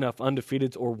going to be enough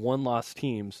undefeateds or one-loss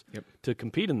teams to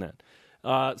compete in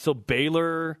that. So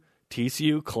Baylor,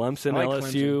 TCU, Clemson,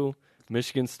 LSU,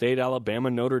 Michigan State,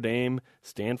 Alabama, Notre Dame,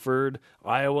 Stanford,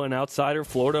 Iowa, an outsider,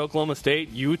 Florida, Oklahoma State,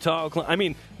 Utah, Oklahoma. I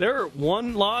mean, there are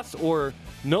one-loss or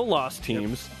no-loss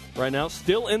teams right now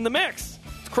still in the mix.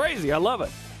 It's crazy. I love it.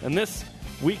 And this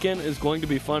weekend is going to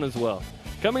be fun as well.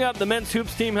 Coming up, the men's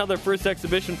hoops team held their first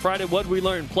exhibition Friday. What did we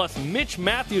learn? Plus, Mitch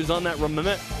Matthews on that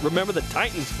Remember the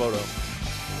Titans photo.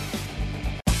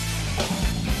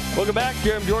 Welcome back.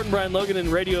 Jeremy Jordan, Brian Logan, and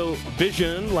Radio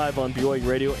Vision, live on BYU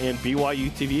Radio and BYU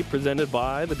TV, presented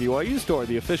by the BYU Store,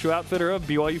 the official outfitter of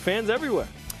BYU fans everywhere.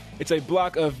 It's a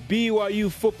block of BYU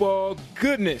football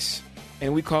goodness,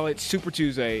 and we call it Super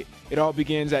Tuesday. It all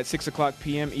begins at 6 o'clock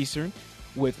p.m. Eastern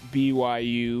with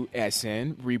BYU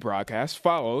SN rebroadcast,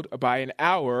 followed by an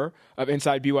hour of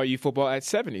Inside BYU football at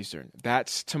 7 Eastern.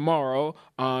 That's tomorrow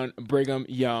on Brigham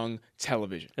Young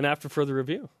Television. And After Further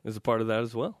Review is a part of that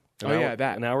as well.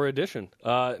 An hour edition.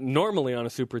 Normally on a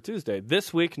Super Tuesday.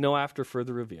 This week, no After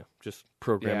Further Review. Just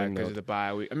programming. Because of the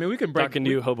bye week. I mean, we can break. Talking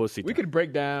to you, Hobo Seaton. We could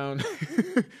break down.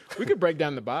 We could break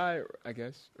down the bye, I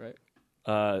guess, right?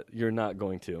 You're not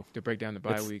going to. To break down the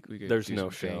bye week, we could. There's do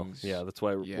no some show. things. Yeah, that's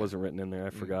why it wasn't written in there.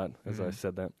 I forgot as I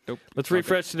said that. Nope. Let's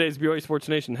refresh today's BYU Sports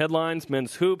Nation headlines.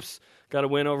 Men's hoops got a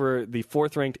win over the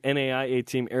 4th-ranked NAIA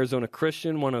team Arizona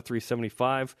Christian,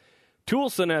 103-75.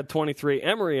 Toulson had 23.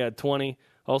 Emory had 20.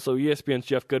 Also, ESPN's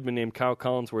Jeff Goodman named Kyle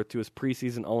Collinsworth to his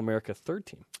preseason All-America third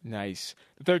team. Nice.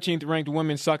 The 13th ranked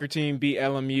women's soccer team beat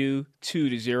LMU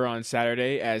 2-0 on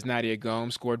Saturday as Nadia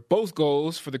Gomes scored both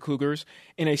goals for the Cougars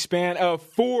in a span of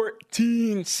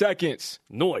 14 seconds.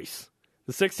 Nice.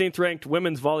 The 16th ranked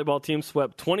women's volleyball team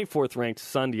swept 24th ranked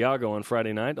San Diego on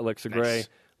Friday night. Alexa Gray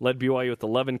led BYU with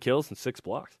 11 kills and 6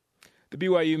 blocks. The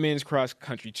BYU men's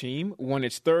cross-country team won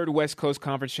its 3rd West Coast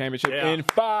Conference Championship in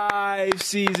 5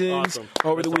 seasons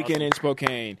over the weekend in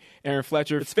Spokane. Aaron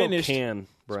Fletcher finished... Spokane,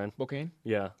 Brian. Spokane?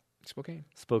 Yeah. Spokane.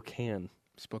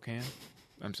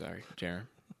 I'm sorry, Jaron.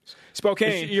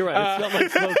 Spokane. You're right. It smelled like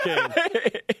Spokane.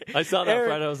 I saw that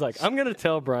Friday. I was like, I'm going to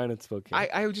tell Brian it's Spokane.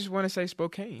 I just want to say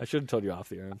Spokane. I should have told you off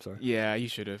the air. I'm sorry. Yeah, you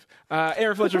should have.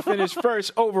 Aaron Fletcher finished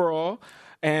first overall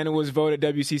and was voted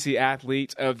WCC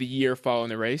Athlete of the Year following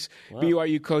the race. Wow.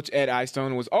 BYU coach Ed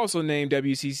Eyestone was also named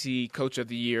WCC Coach of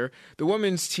the Year. The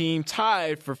women's team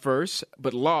tied for first,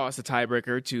 but lost the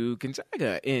tiebreaker to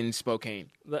Gonzaga in Spokane.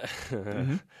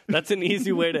 That's an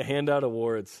easy way to hand out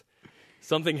awards.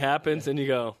 Something happens and you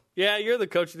go, yeah, you're the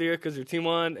Coach of the Year because your team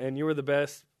won and you were the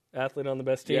best athlete on the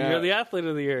best team. Yeah. You're the Athlete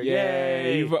of the Year. Yeah.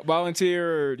 Yay. You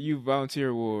volunteer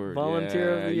award.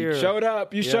 Volunteer of the Year. You showed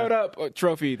up. Showed up.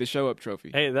 Trophy, the show up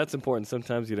trophy. Hey, that's important.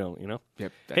 Sometimes you don't, you know?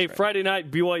 Yep. Hey, right. Friday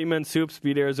night, BYU men's hoops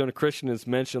beat Arizona Christian as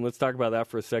mentioned. Let's talk about that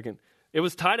for a second. It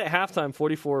was tied at halftime,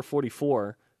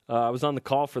 44-44. I was on the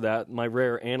call for that. My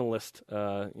rare analyst, gave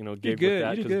with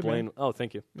that because Blaine. Man. Oh,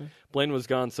 thank you. Yeah. Blaine was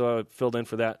gone, so I filled in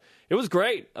for that. It was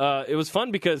great. It was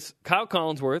fun because Kyle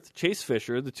Collinsworth, Chase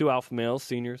Fisher, the two alpha males,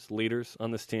 seniors, leaders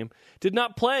on this team, did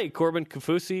not play. Corbin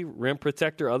Kaufusi, rim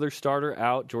protector, other starter,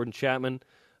 out. Jordan Chapman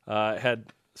had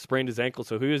sprained his ankle,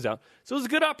 so he was out. So it was a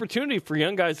good opportunity for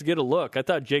young guys to get a look. I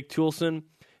thought Jake Toolson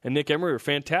and Nick Emery were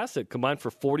fantastic, combined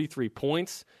for 43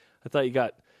 points. I thought you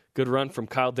got good run from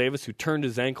Kyle Davis, who turned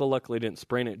his ankle. Luckily didn't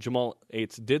sprain it. Jamal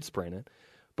Yates did sprain it.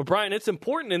 But, Brian, it's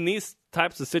important in these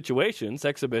types of situations.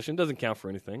 Exhibition doesn't count for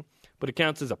anything, but it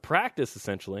counts as a practice,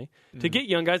 essentially, to get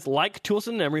young guys like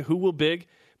Toolson and Emery, who will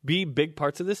be big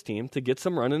parts of this team, to get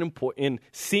some run in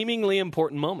seemingly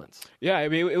important moments. Yeah, I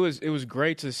mean, it was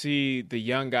great to see the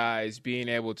young guys being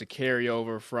able to carry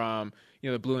over from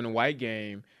the blue and white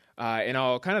game. And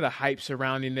all kind of the hype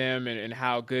surrounding them and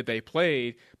how good they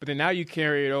played. But then now you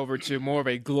carry it over to more of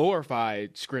a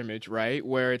glorified scrimmage, right,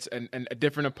 where it's a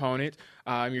different opponent.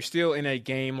 You're still in a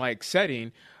game-like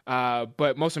setting.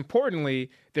 But most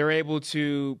importantly, they're able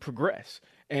to progress.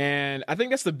 And I think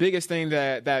that's the biggest thing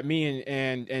that me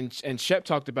and Shep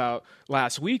talked about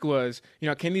last week was,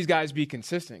 can these guys be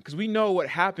consistent? Because we know what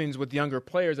happens with younger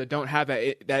players that don't have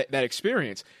that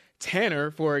experience. Tanner,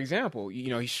 for example,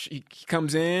 he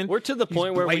comes in. We're to the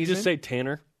point where we just say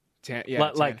Tanner.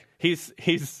 Like he's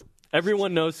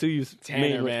everyone knows who you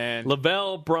Tanner, man.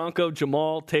 Lavelle, Bronco,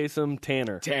 Jamal, Taysom,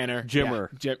 Tanner,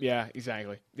 Jimmer. Yeah,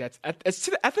 exactly. I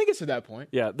think it's to that point.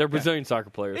 Yeah, they're Brazilian soccer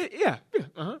players.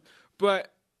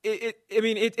 But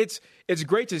it's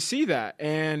great to see that,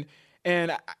 and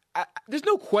there's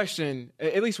no question,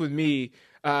 at least with me,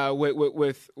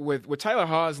 with Tyler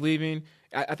Haws leaving.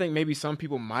 I think maybe some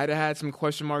people might have had some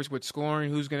question marks with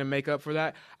scoring. Who's going to make up for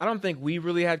that? I don't think we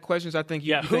really had questions. I think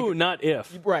who, not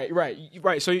if.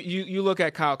 Right. So you look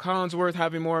at Kyle Collinsworth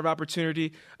having more of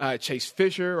opportunity, Chase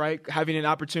Fisher, right, having an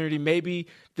opportunity. Maybe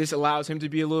this allows him to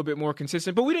be a little bit more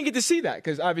consistent. But we didn't get to see that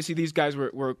because obviously these guys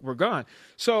were gone.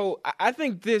 So I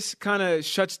think this kind of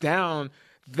shuts down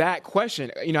that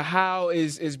question. How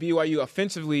is BYU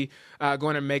offensively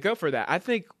going to make up for that? I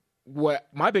think what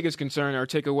my biggest concern or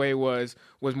takeaway was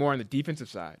more on the defensive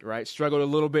side, right? Struggled a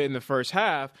little bit in the first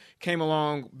half, came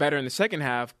along better in the second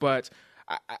half, but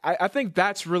I think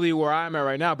that's really where I'm at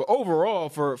right now. But overall,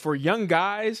 for young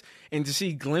guys and to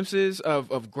see glimpses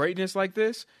of greatness like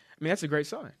this, I mean, that's a great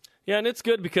sign. Yeah, and it's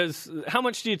good because how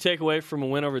much do you take away from a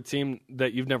win over a team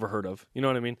that you've never heard of? You know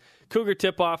what I mean? Cougar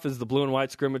tip-off is the blue and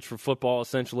white scrimmage for football,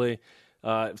 essentially.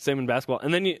 Same in basketball.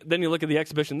 And then you look at the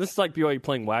exhibition. This is like BYU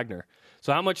playing Wagner.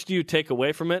 So how much do you take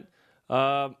away from it?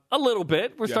 A little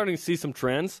bit. We're starting to see some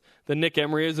trends. That Nick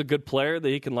Emery is a good player, that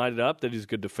he can light it up, that he's a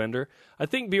good defender. I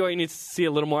think BYU needs to see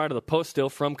a little more out of the post still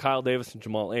from Kyle Davis and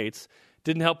Jamal Yates.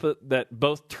 Didn't help it that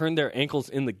both turned their ankles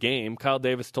in the game. Kyle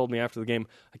Davis told me after the game,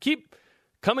 I keep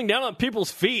coming down on people's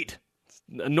feet. It's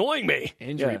annoying me.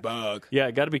 Injury bug.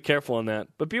 Yeah, got to be careful on that.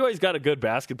 But BYU's got a good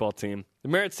basketball team. The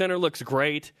Merritt Center looks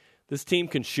great. This team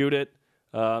can shoot it.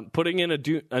 Putting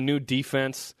in a new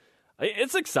defense.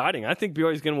 It's exciting. I think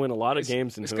BYU's going to win a lot of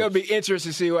games. It's going to be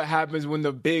interesting to see what happens when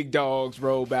the big dogs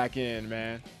roll back in,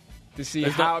 man. To see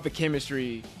how the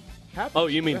chemistry happens. Oh,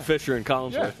 you mean Fisher and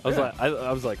Collinsworth? Yeah,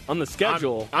 I was like, on the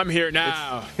schedule. I'm here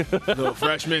now, little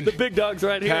freshman. The big dog's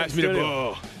right here. Pass me the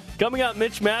ball. Coming up,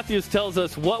 Mitch Matthews tells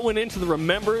us what went into the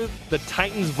Remember the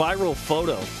Titans viral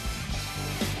photo.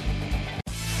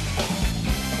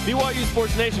 BYU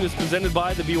Sports Nation is presented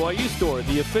by the BYU Store,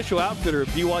 the official outfitter of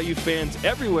BYU fans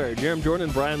everywhere. Jeremy Jordan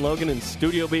and Brian Logan in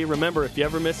Studio B. Remember, if you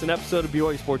ever miss an episode of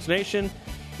BYU Sports Nation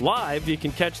live, you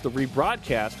can catch the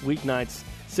rebroadcast weeknights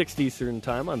 6 Eastern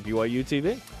Time on BYU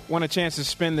TV. Want a chance to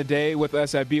spend the day with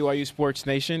us at BYU Sports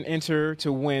Nation? Enter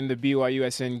to win the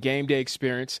BYUSN Game Day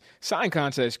Experience sign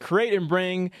contest. Create and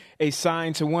bring a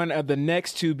sign to one of the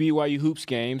next 2 BYU Hoops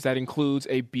games that includes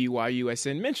a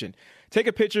BYUSN mention. Take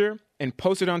a picture and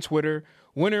post it on Twitter.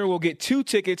 Winner will get 2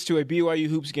 tickets to a BYU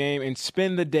Hoops game and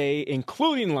spend the day,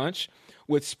 including lunch,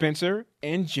 with Spencer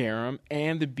and Jerem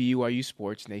and the BYU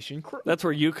Sports Nation crew. That's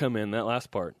where you come in, that last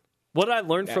part. What I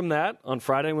learned from that on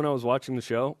Friday when I was watching the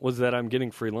show was that I'm getting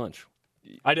free lunch.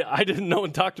 I didn't know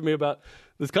and talk to me about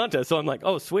this contest, so I'm like,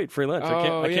 oh, sweet, free lunch.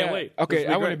 I can't wait. Okay,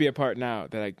 I want to be a part now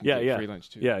that I can get free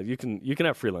lunch, too. Yeah, you can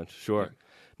have free lunch, sure.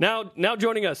 Yeah. Now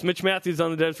joining us, Mitch Matthews on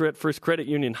the Deseret First Credit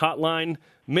Union Hotline.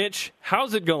 Mitch,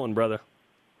 how's it going, brother?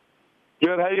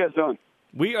 Good. How you guys doing?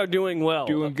 We are doing well.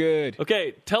 Doing good.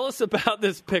 Okay, tell us about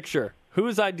this picture.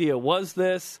 Whose idea was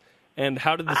this, and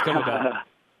how did this come about?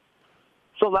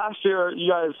 So last year,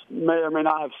 you guys may or may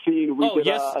not have seen, we did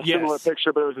a similar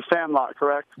picture, but it was a Sandlot,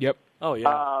 correct? Yep. Oh,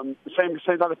 yeah. Same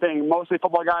type of thing. Mostly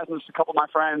football guys and just a couple of my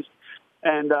friends.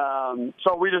 And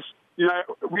so we just,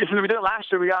 since we did it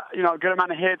last year, we got, a good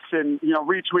amount of hits and,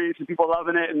 retweets and people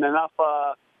loving it and enough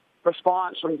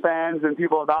response from fans and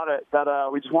people about it that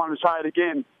we just wanted to try it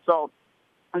again. So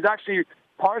it was actually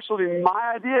partially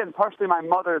my idea and partially my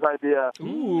mother's idea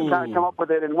to kind of come up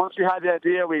with it. And once we had the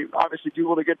idea, we obviously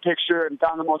Googled a good picture and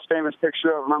found the most famous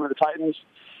picture of Remember the Titans.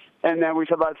 And then we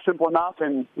said, that's simple enough,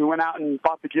 and we went out and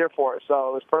bought the gear for it. So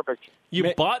it was perfect.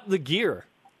 You bought the gear?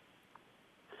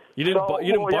 You didn't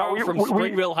borrow from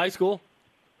Springville High School?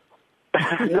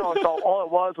 No, so all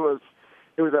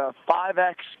it was a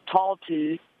 5X tall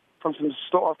tee from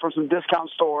some discount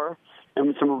store and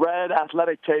with some red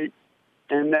athletic tape.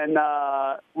 And then me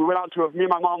and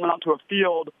my mom went out to a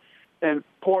field and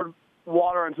poured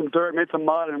water and some dirt, made some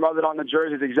mud, and rubbed it on the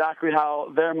jerseys exactly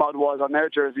how their mud was on their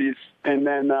jerseys. And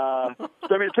then,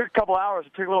 it took a couple hours.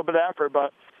 It took a little bit of effort,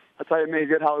 but that's how you made a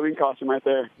good Halloween costume right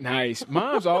there. Nice.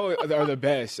 Moms are the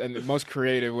best and the most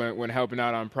creative when helping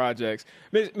out on projects.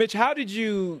 Mitch, how did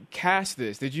you cast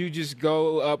this? Did you just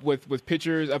go up with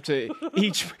pictures up to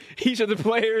each of the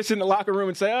players in the locker room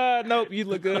and say, nope, you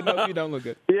look good, nope, you don't look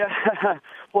good? Yeah.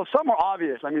 Well, some were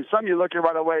obvious. I mean, some you look at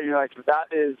right away and you're like,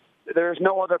 there's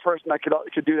no other person that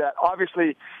could do that.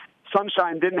 Obviously,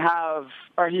 Sunshine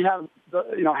he had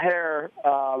the hair,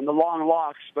 the long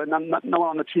locks, but no one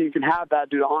on the team can have that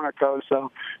due to honor code.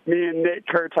 So me and Nick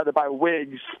Kurtz had to buy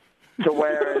wigs to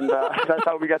wear, and that's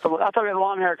how we got the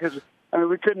long hair. Because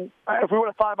we couldn't. If we would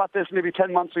have thought about this maybe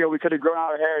 10 months ago, we could have grown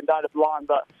out our hair and dyed it blonde.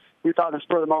 But we thought in the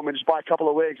spur of the moment, just buy a couple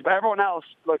of wigs. But everyone else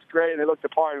looked great, and they looked the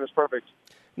part, and it was perfect.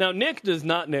 Now Nick does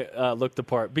not look the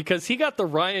part because he got the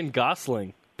Ryan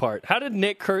Gosling part. How did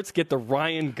Nick Kurtz get the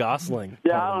Ryan Gosling?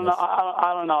 Yeah, I don't know.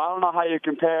 I don't know. I don't know how you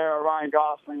compare a Ryan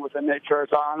Gosling with a Nick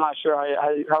Kurtz. I'm not sure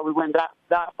how we went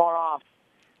that far off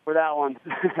with that one.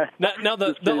 now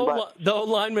the old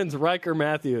lineman's Riker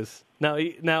Matthews.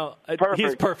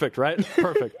 He's perfect, right?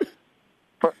 Perfect.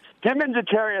 Him and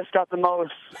Jatarius got the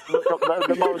most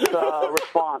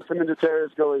response. Him and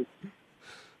Jatarius Goey.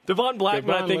 Devon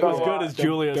Blackman, I think, was good as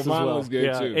Julius as well. Was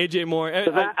good too. AJ Moore.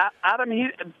 Devon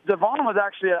was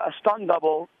actually a stun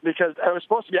double because it was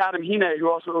supposed to be Adam Hine, who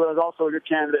was also a good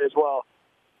candidate as well.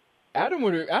 I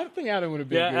think Adam would have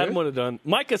been good. Yeah, Adam would have done.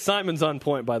 Micah Simon's on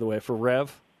point, by the way, for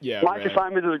Rev. Yeah, Micah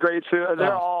Simons is great too.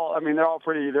 They're all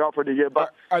pretty good.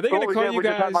 But are they going to call you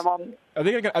guys? Are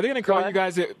they going to call you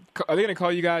guys? Are they going to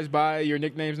call you guys by your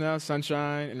nicknames now,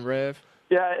 Sunshine and Rev?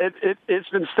 Yeah, it's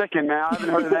been sticking, man. I haven't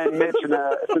heard the name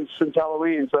Mitch since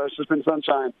Halloween, so it's just been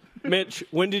Sunshine. Mitch,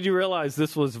 when did you realize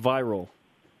this was viral?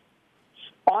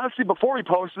 Honestly, before we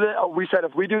posted it, we said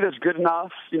if we do this good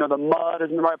enough, the mud is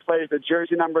in the right place, the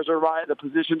jersey numbers are right, the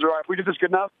positions are right. If we do this good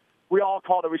enough, we all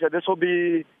called it. We said this will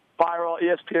be viral,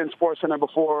 ESPN Sports Center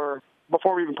before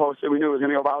we even posted it. We knew it was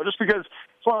going to go viral. Just because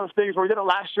it's one of those things where we did it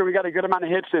last year, we got a good amount of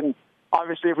hits, and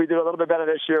obviously if we did a little bit better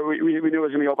this year, we knew it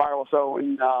was going to go viral. So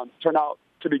it turned out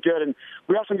to be good, and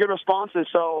we got some good responses.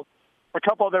 So a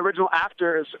couple of the original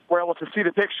actors were able to see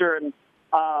the picture, and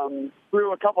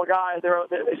through a couple of guys,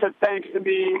 they said thanks to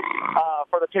me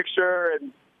for the picture,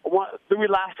 and Louis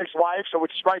Lastik's wife,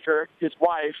 which is Riker, his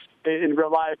wife in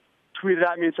real life, tweeted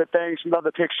at me and said thanks, we love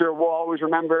the picture, we'll always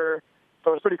remember. So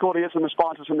it was pretty cool to get some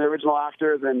responses from the original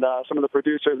actors and some of the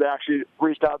producers. They actually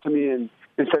reached out to me and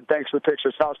said thanks for the picture.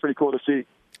 So that was pretty cool to see.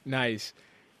 Nice.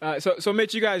 So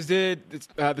Mitch, you guys did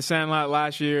the Sandlot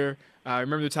last year.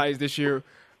 Remember the Titans this year.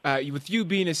 With you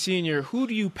being a senior, who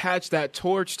do you patch that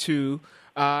torch to?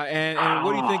 And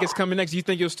what do you think is coming next? Do you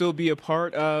think you'll still be a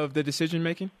part of the decision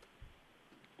making?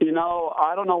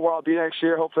 I don't know where I'll be next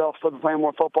year. Hopefully, I'll still be playing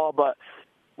more football. But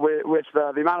with the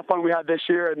amount of fun we had this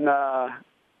year and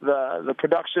the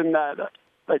production that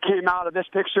came out of this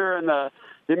picture and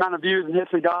the amount of views and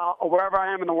hits we got, wherever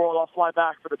I am in the world, I'll fly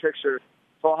back for the picture.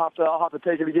 So I'll have to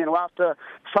take it again. We'll have to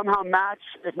somehow match,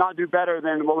 if not do better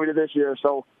than what we did this year.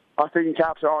 So our thinking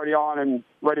caps are already on and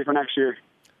ready for next year.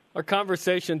 Our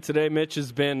conversation today, Mitch,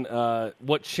 has been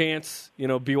what chance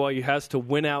BYU has to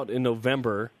win out in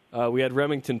November. We had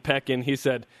Remington Peck in. He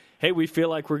said, "Hey, we feel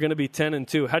like we're going to be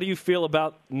 10-2." How do you feel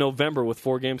about November with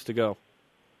 4 games to go?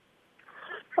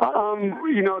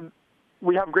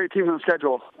 We have great teams on the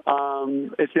schedule.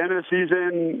 It's the end of the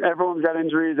season. Everyone's got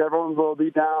injuries. Everyone's a little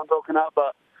beat down, broken up.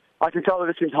 But I can tell that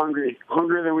this team's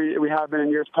hungrier than we have been in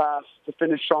years past to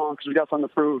finish strong because we got something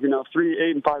to prove. 3,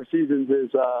 8, and 5 seasons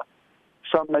is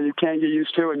something that you can't get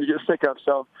used to and you get sick of.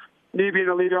 So me being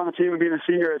a leader on the team and being a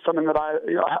senior is something that I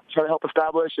try to help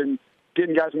establish and get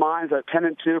in guys' minds that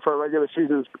 10-2 for a regular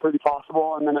season is completely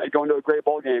possible, and then go into a great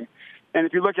bowl game. And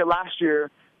if you look at last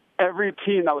year, every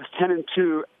team that was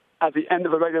 10-2 at the end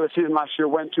of the regular season last year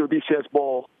went to a BCS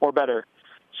Bowl or better.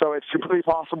 So it's completely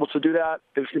possible to do that.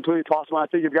 It's completely possible. I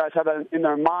think if guys have that in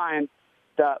their mind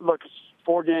that, look,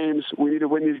 4 games, we need to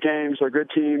win these games. They're good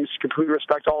teams. Completely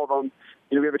respect all of them.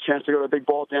 We have a chance to go to a big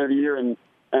bowl at the end of the year and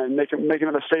make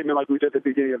another statement like we did at the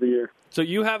beginning of the year. So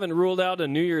you haven't ruled out a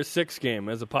New Year's Six game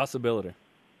as a possibility?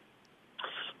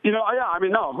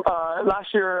 No.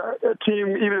 Last year, a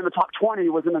team even in the top 20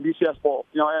 was in the BCS Bowl.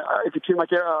 It's a team like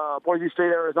Boise State,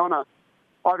 Arizona.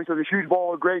 Obviously, it was a huge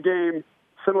bowl, a great game.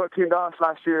 Similar team to us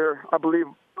last year. I believe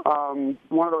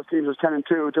one of those teams was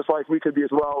 10-2, just like we could be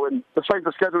as well. And the strength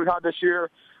of schedule we've had this year,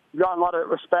 we've gotten a lot of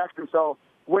respect, and so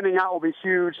winning out will be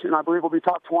huge, and I believe we'll be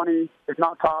top 20, if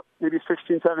not top, maybe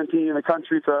 16, 17 in the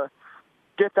country to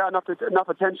get that enough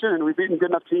attention, and we've beaten good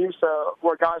enough teams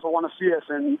where guys will want to see us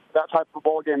in that type of a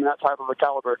bowl game and that type of a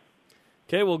caliber.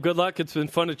 Okay, well, good luck. It's been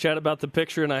fun to chat about the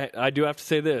picture, and I do have to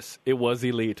say this. It was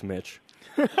elite, Mitch.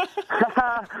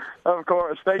 Of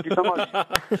course. Thank you so much.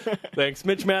 Thanks.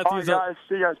 Mitch Matthews. All right, guys.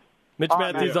 See you guys. Mitch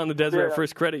Matthews on the Deseret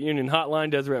First Credit Union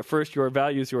Hotline. Deseret First, your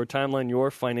values, your timeline,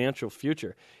 your financial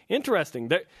future. Interesting.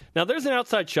 Now, there's an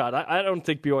outside shot. I don't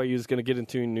think BYU is going to get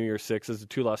into New Year's Six as a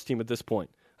 2-loss team at this point.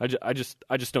 I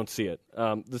just don't see it.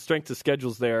 The strength of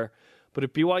schedule's there, but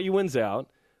if BYU wins out,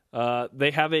 they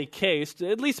have a case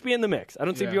to at least be in the mix. I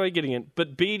don't see BYU getting it,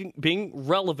 but being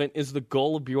relevant is the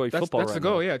goal of BYU football. That's the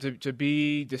goal, to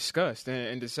be discussed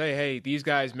and to say, hey, these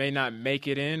guys may not make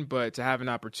it in, but to have an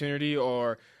opportunity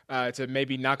or to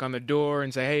maybe knock on the door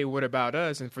and say, hey, what about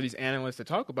us? And for these analysts to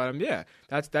talk about them,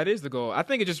 that is the goal. I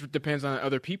think it just depends on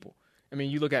other people. I mean,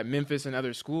 you look at Memphis and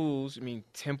other schools. I mean,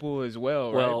 Temple as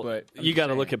well, right? But you got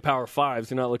to look at Power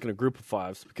Fives. You're not looking at Group of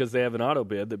Fives because they have an auto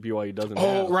bid that BYU doesn't have.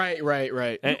 Oh,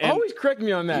 right. And always correct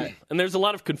me on that. And there's a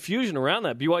lot of confusion around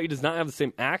that. BYU does not have the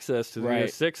same access to the New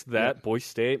Year's Six that Boise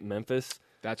State, Memphis,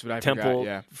 that's what I Temple,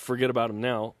 forgot, forget about them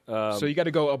now. So you got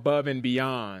to go above and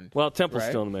beyond. Well, Temple's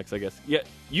still in the mix, I guess. Yeah,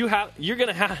 you're going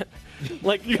to have,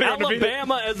 like,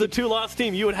 Alabama as a 2-loss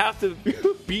team, you would have to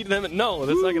beat them. No,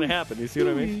 that's not going to happen. You see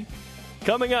what I mean?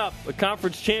 Coming up, a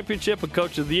conference championship, a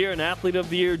coach of the year, an athlete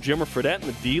of the year, Jimmer Fredette in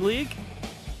the D-League.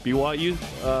 BYU,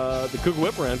 the Cougar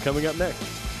Whip Around coming up next.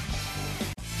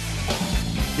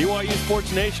 BYU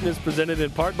Sports Nation is presented in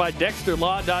part by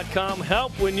DexterLaw.com.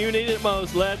 Help when you need it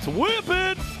most. Let's whip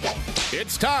it!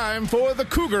 It's time for the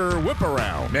Cougar Whip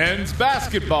Around. Men's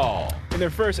basketball. In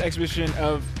their first exhibition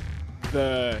of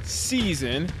the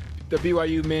season, the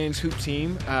BYU men's hoop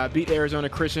team beat Arizona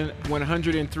Christian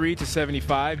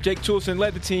 103-75. Jake Toulson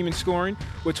led the team in scoring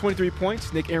with 23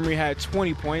 points. Nick Emery had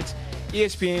 20 points.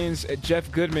 ESPN's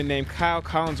Jeff Goodman named Kyle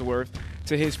Collinsworth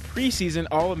to his preseason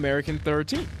All-American third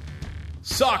team.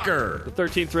 Soccer. The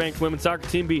 13th-ranked women's soccer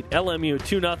team beat LMU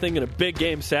 2-0 in a big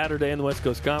game Saturday in the West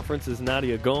Coast Conference as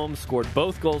Nadia Gomes scored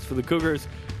both goals for the Cougars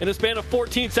in a span of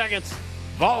 14 seconds.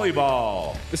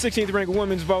 Volleyball. The 16th-ranked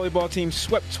women's volleyball team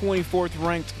swept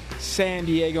 24th-ranked San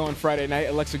Diego on Friday night.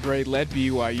 Alexa Gray led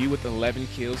BYU with 11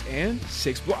 kills and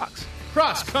 6 blocks.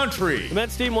 Cross country. The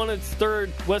men's team won its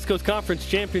third West Coast Conference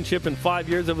championship in 5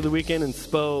 years over the weekend in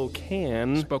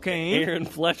Spokane. Aaron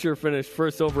Fletcher finished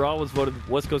first overall, was voted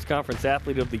West Coast Conference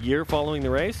Athlete of the Year following the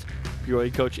race.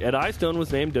 BYU coach Ed Eyestone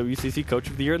was named WCC Coach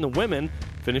of the Year, and the women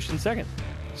finished in second.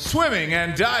 Swimming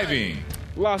and diving.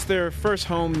 Lost their first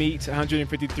home meet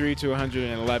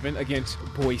 153-111 against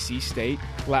Boise State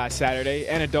last Saturday.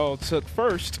 Anadol took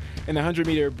first in the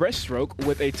 100-meter breaststroke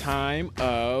with a time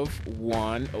of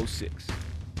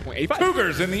 1:06.85.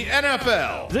 Cougars in the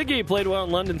NFL. Ziggy played well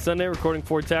in London Sunday, recording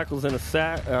 4 tackles and a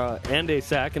sack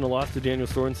in a loss to Daniel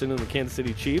Sorensen and the Kansas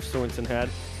City Chiefs. Sorensen had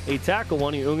a tackle.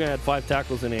 Wani Unga had 5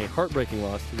 tackles in a heartbreaking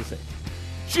loss to the Saints.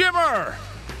 Jimmer.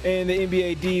 In the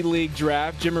NBA D-League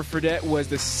draft, Jimmer Fredette was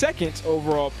the 2nd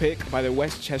overall pick by the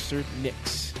Westchester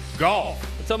Knicks. Golf.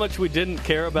 That's how much we didn't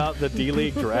care about the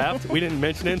D-League draft. We didn't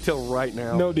mention it until right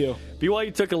now. No deal.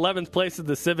 BYU took 11th place at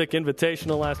the Civic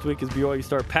Invitational last week as BYU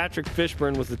star Patrick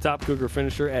Fishburne was the top Cougar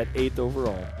finisher at 8th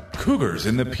overall. Cougars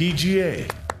in the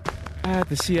PGA. At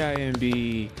the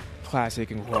CIMB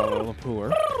Classic in Kuala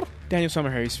Lumpur, Daniel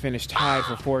Summerharris finished tied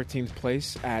for 14th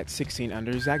place at 16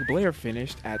 under. Zach Blair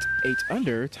finished at 8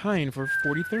 under, tying for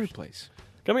 43rd place.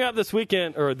 Coming out this week,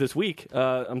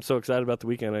 I'm so excited about the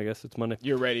weekend, I guess. It's Monday.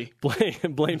 You're ready.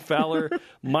 Blaine Fowler,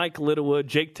 Mike Littlewood,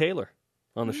 Jake Taylor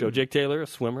on the show. Jake Taylor, a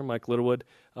swimmer. Mike Littlewood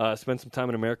spent some time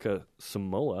in America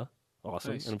Samoa.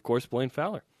 Awesome. Nice. And, of course, Blaine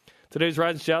Fowler. Today's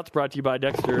Rise and Shouts brought to you by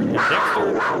Dexter. And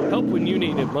Dexter, help when you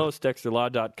need it most,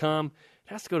 DexterLaw.com.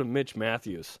 has to go to Mitch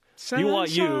Matthews.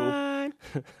 Sunshine.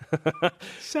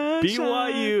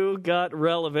 BYU got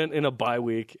relevant in a bye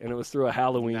week, and it was through a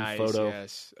Halloween photo.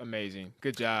 Yes, amazing.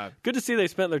 Good job. Good to see they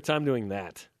spent their time doing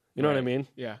that. You know what I mean?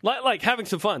 Yeah. Like having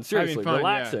some fun, seriously, fun,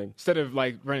 relaxing. Yeah. Instead of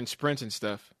like running sprints and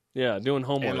stuff. Yeah, doing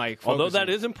homework. And, although that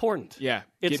is important. Yeah.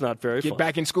 It's not very fun. Get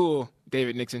back in school,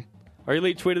 David Nixon. Our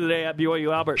elite tweet of the day at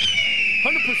BYU Albert.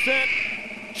 100%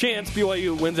 chance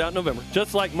BYU wins out in November.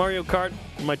 Just like Mario Kart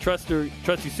and my trusty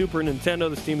Super Nintendo,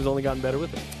 this team has only gotten better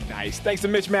with it. Nice. Thanks to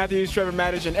Mitch Matthews, Trevor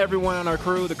Maddich, and everyone on our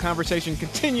crew. The conversation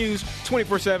continues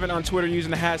 24/7 on Twitter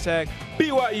using the hashtag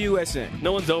BYUSN.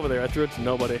 No one's over there. I threw it to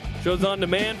nobody. Show's on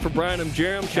demand for Brian and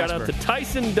Jerem. Shout out to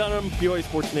Tyson Dunham, BYU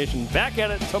Sports Nation. Back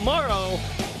at it tomorrow.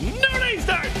 Noon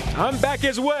Eastern. I'm back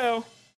as well.